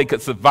thought they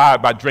could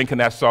survive by drinking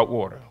that salt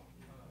water.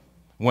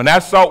 When that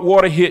salt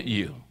water hit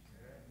you,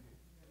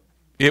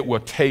 it will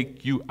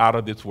take you out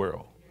of this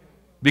world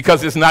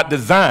because it's not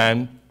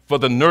designed for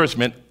the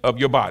nourishment of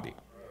your body.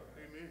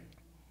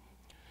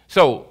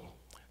 So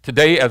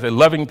today, as a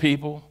loving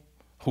people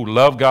who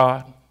love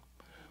God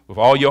with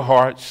all your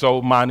heart,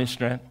 soul, mind, and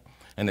strength,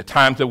 and the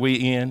times that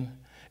we're in,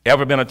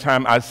 ever been a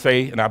time I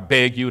say and I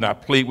beg you and I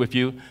plead with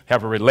you,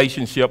 have a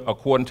relationship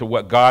according to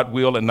what God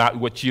will and not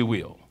what you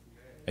will.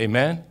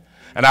 Amen?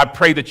 And I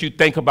pray that you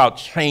think about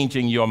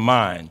changing your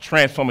mind,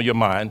 transforming your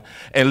mind,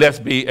 and let's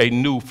be a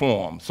new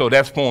form. So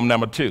that's form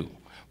number 2.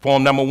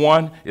 Form number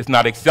 1 is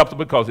not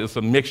acceptable because it's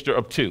a mixture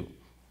of 2.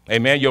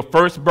 Amen? Your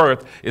first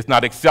birth is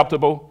not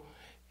acceptable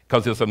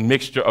because it's a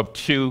mixture of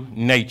 2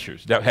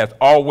 natures that has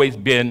always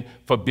been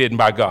forbidden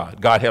by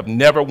God. God have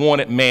never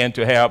wanted man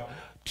to have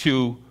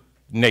 2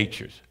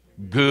 natures,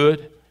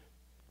 good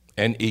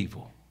and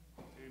evil.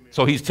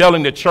 So he's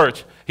telling the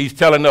church, he's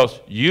telling us,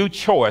 you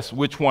choose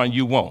which one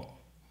you want.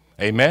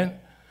 Amen?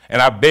 And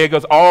I beg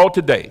us all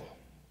today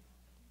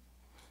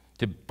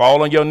to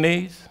fall on your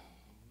knees.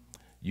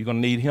 You're going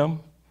to need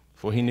him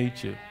before he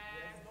needs you.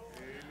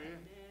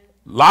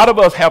 A lot of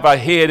us have our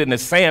head in the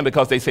sand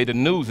because they say the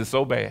news is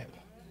so bad.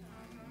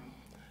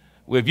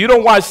 Well, if you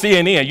don't watch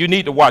CNN, you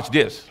need to watch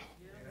this.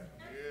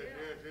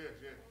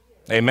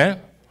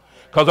 Amen?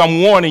 Because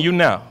I'm warning you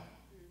now.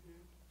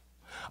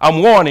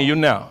 I'm warning you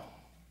now.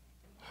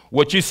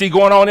 What you see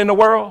going on in the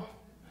world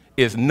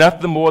is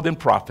nothing more than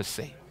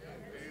prophecy.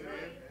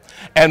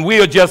 And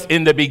we are just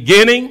in the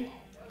beginning.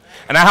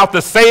 And I have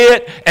to say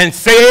it and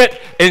say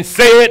it and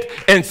say it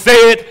and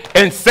say it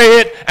and say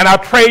it. And I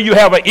pray you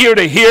have an ear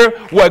to hear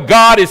what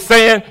God is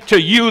saying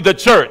to you, the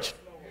church.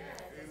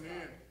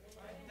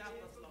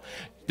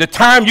 The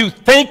time you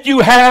think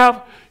you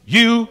have,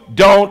 you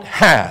don't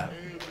have.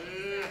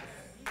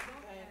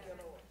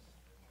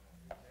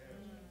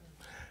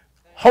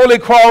 Holy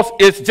Cross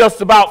is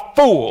just about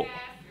full.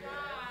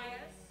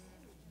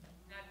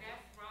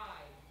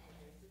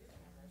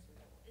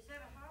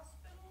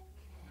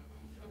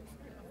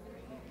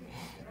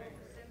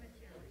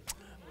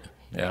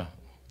 Yeah.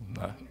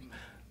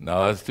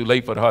 No, it's too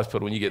late for the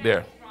hospital when you get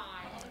there.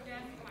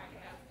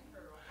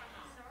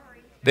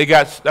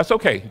 That's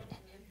okay.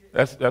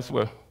 That's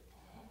where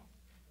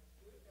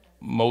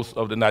most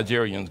of the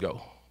Nigerians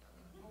go.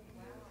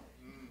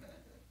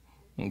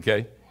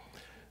 Okay?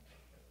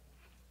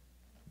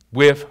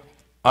 With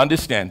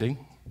understanding,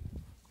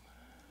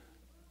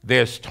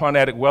 there's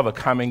tornadic weather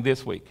coming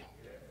this week.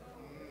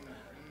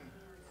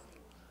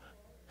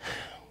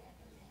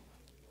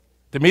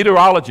 The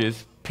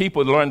meteorologists,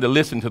 people learn to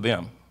listen to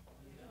them.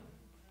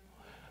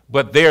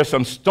 But there are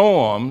some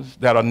storms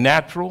that are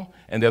natural,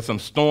 and there's some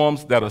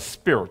storms that are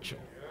spiritual.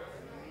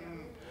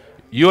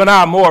 You and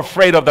I are more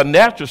afraid of the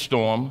natural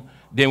storm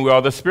than we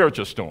are the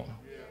spiritual storm.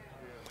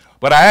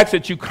 But I ask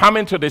that you come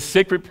into the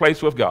secret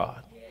place with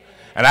God.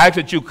 And I ask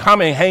that you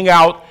come and hang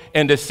out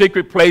in the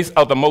secret place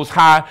of the Most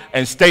High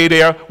and stay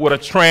there with a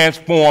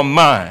transformed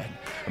mind.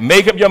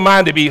 Make up your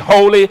mind to be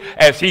holy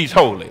as he's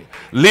holy.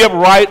 Live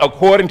right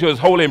according to his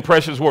holy and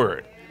precious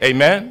word.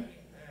 Amen.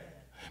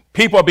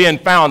 People are being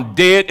found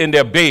dead in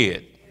their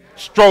bed.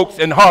 Strokes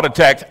and heart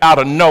attacks out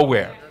of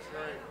nowhere.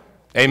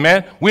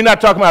 Amen. We're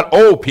not talking about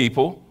old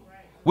people.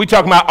 We're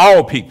talking about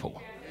all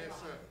people.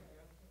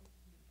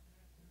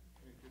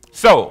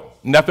 So,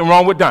 nothing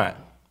wrong with dying.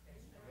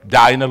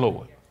 Die in the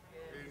Lord.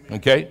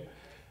 Okay?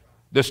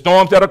 The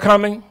storms that are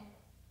coming,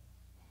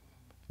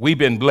 we've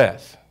been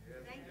blessed.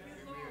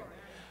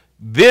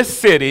 This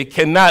city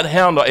cannot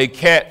handle a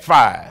Cat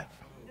 5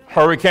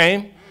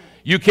 hurricane.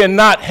 You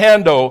cannot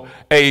handle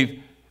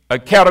a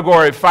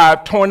Category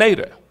 5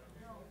 tornado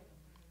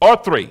or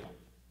 3.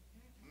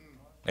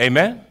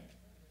 Amen?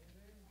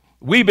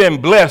 We've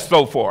been blessed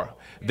so far.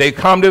 They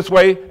come this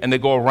way and they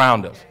go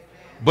around us.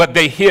 But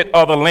they hit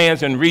other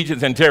lands and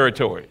regions and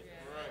territory.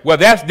 Well,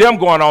 that's them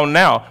going on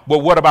now, but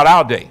what about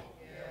our day?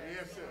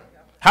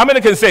 How many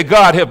can say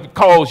God has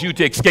caused you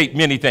to escape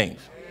many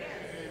things?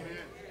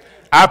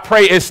 I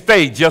pray it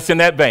stay just in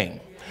that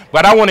vein.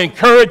 But I want to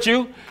encourage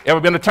you.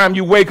 Ever been a time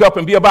you wake up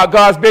and be about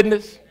God's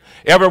business?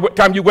 Every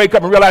time you wake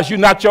up and realize you're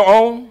not your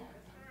own?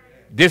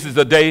 This is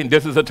a day and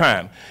this is a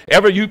time.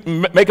 Ever you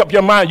make up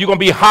your mind you're going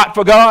to be hot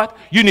for God?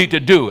 You need to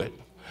do it.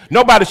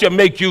 Nobody should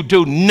make you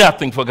do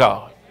nothing for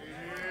God.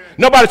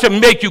 Nobody should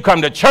make you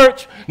come to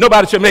church.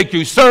 Nobody should make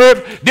you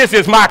serve. This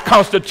is my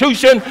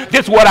constitution.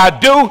 This is what I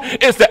do.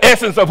 It's the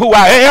essence of who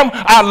I am.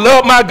 I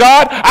love my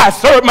God. I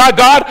serve my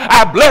God.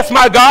 I bless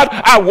my God.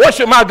 I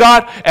worship my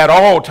God at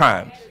all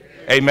times.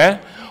 Amen.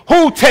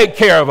 Who take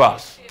care of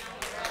us?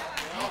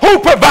 Who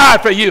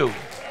provide for you?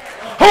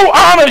 Who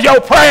honors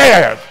your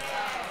prayers?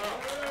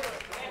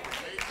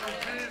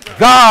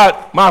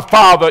 God, my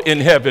Father in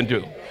heaven,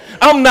 do.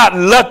 I'm not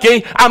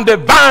lucky. I'm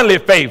divinely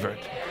favored.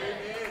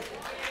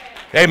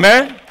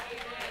 Amen.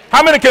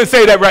 How many can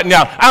say that right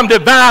now? I'm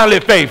divinely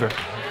favored.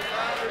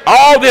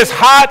 All this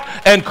hot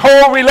and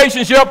cold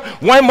relationship,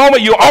 one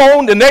moment you're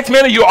on, the next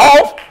minute you're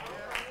off.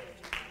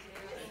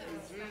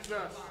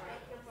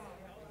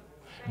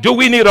 Do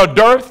we need a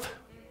dearth?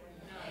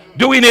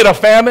 Do we need a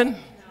famine?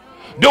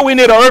 Do we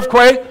need an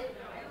earthquake?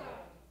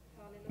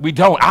 We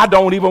don't. I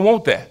don't even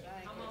want that.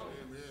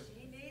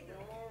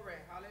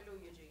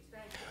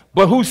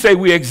 But who say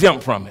we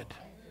exempt from it?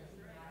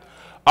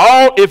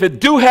 If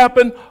it do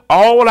happen,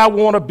 all I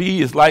want to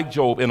be is like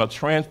Job in a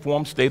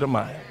transformed state of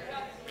mind.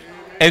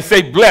 And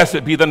say,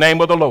 blessed be the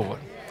name of the Lord.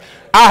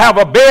 I have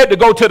a bed to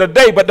go to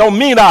today, but don't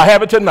mean I'll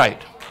have it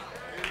tonight.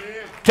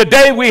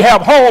 Today we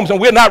have homes and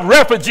we're not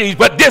refugees,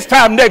 but this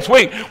time next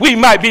week we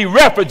might be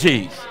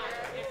refugees.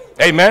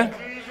 Amen.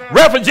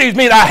 Refugees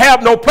mean I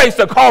have no place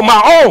to call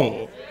my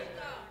own.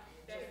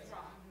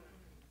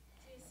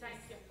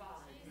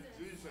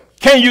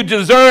 Can you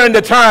discern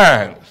the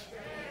times?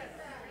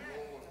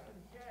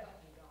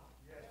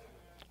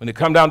 When it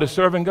comes down to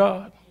serving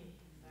God,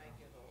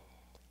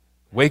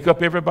 wake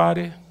up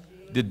everybody.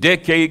 The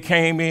decade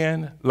came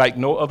in like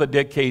no other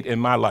decade in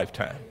my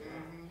lifetime.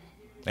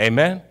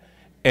 Amen.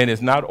 And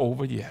it's not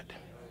over yet.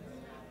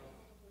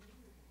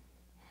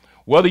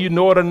 Whether you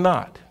know it or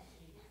not,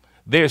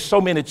 there's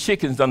so many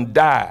chickens done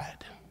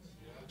died.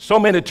 So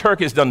many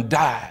turkeys done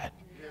died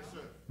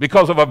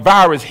because of a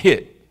virus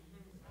hit.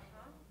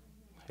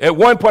 At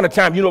one point in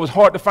time, you know it was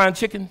hard to find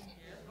chickens?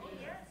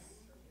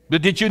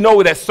 But did you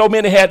know that so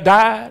many had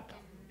died?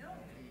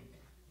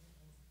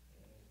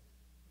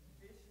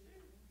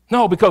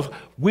 No, because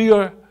we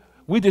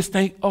just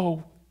think,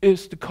 oh,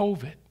 it's the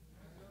COVID.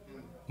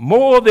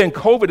 More than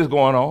COVID is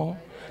going on.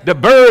 The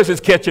birds is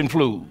catching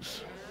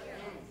flus.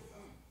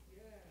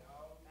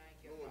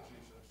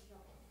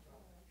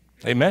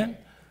 Amen?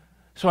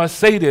 So I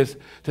say this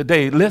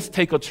today, let's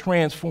take a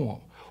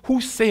transform.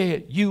 Who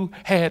said you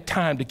had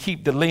time to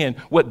keep delaying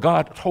what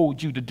God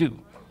told you to do?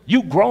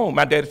 You grown,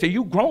 my daddy said,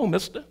 you grown,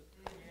 mister.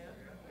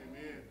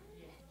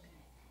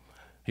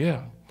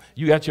 Yeah,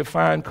 you got your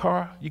fine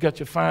car, you got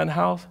your fine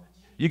house,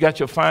 you got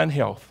your fine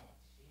health.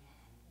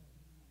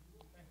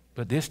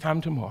 But this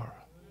time tomorrow,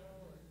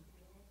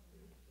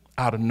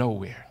 out of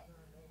nowhere,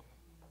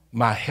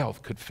 my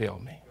health could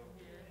fail me.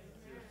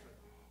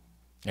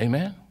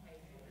 Amen?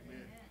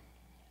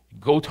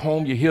 Go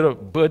home, you hit a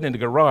button and the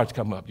garage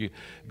come up. You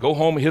go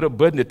home and hit a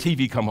button, the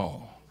TV come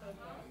on.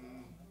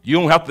 You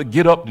don't have to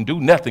get up and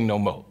do nothing no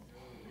more.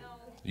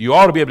 You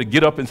ought to be able to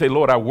get up and say,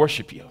 Lord, I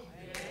worship you.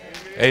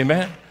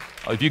 Amen?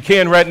 If you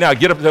can right now,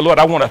 get up and say, Lord,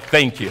 I want to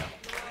thank you.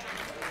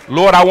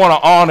 Lord, I want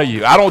to honor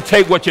you. I don't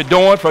take what you're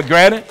doing for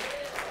granted.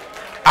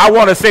 I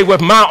want to say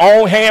with my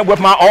own hand, with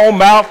my own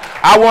mouth,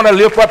 I want to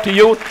lift up to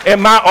you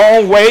in my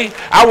own way.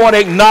 I want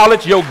to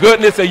acknowledge your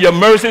goodness and your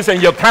mercies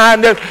and your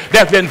kindness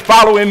that's been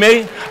following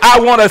me. I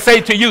want to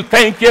say to you,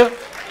 thank you.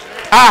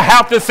 I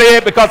have to say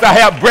it because I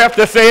have breath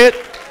to say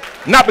it.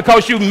 Not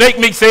because you make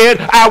me say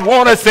it. I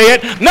want to say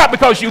it. Not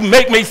because you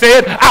make me say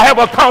it. I have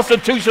a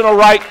constitutional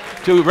right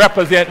to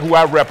represent who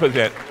I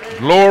represent.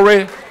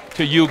 Glory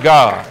to you,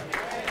 God.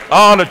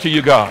 Honor to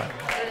you, God.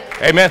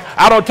 Amen.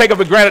 I don't take it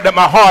for granted that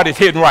my heart is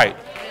hitting right.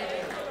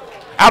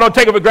 I don't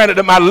take it for granted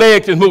that my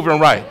legs is moving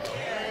right.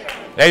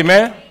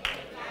 Amen.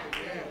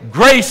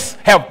 Grace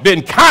have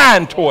been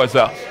kind towards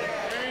us.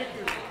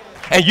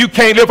 And you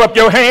can't lift up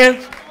your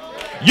hands.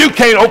 You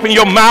can't open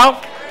your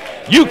mouth.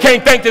 You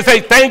can't think to say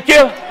thank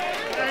you.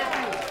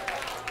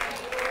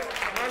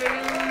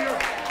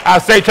 I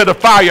say to the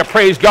fire,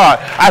 praise God.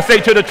 I say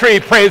to the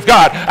tree, praise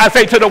God. I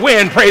say to the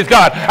wind, praise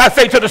God. I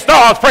say to the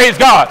stars, praise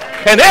God.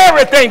 And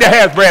everything that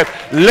has breath,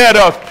 let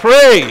us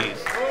praise.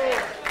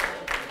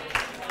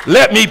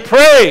 Let me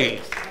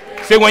praise.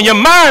 See, when your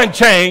mind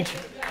changes,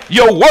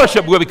 your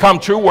worship will become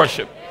true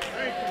worship.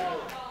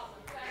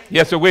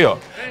 Yes, it will.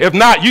 If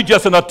not, you're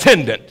just an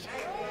attendant.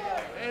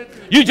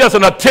 You're just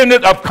an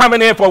attendant of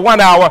coming in for 1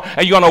 hour,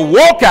 and you're going to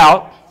walk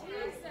out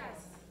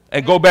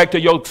and go back to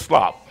your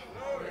slop.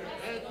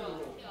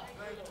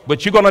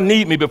 But you're going to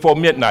need me before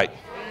midnight.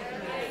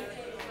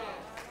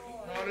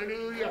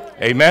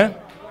 Amen.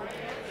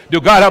 Do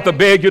God have to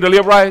beg you to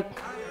live right?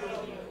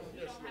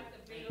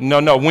 No,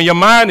 no. When your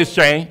mind is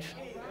changed.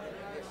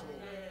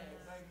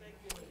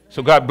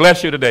 So God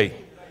bless you today.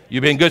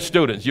 You've been good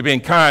students. You've been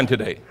kind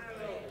today.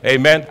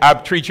 Amen. I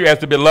treat you as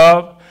the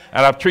beloved,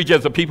 and I treat you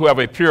as the people who have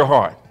a pure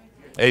heart.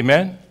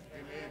 Amen.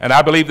 And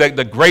I believe that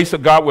the grace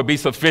of God will be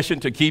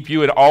sufficient to keep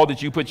you in all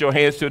that you put your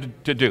hands to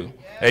do.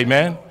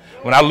 Amen.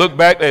 When I look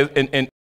back and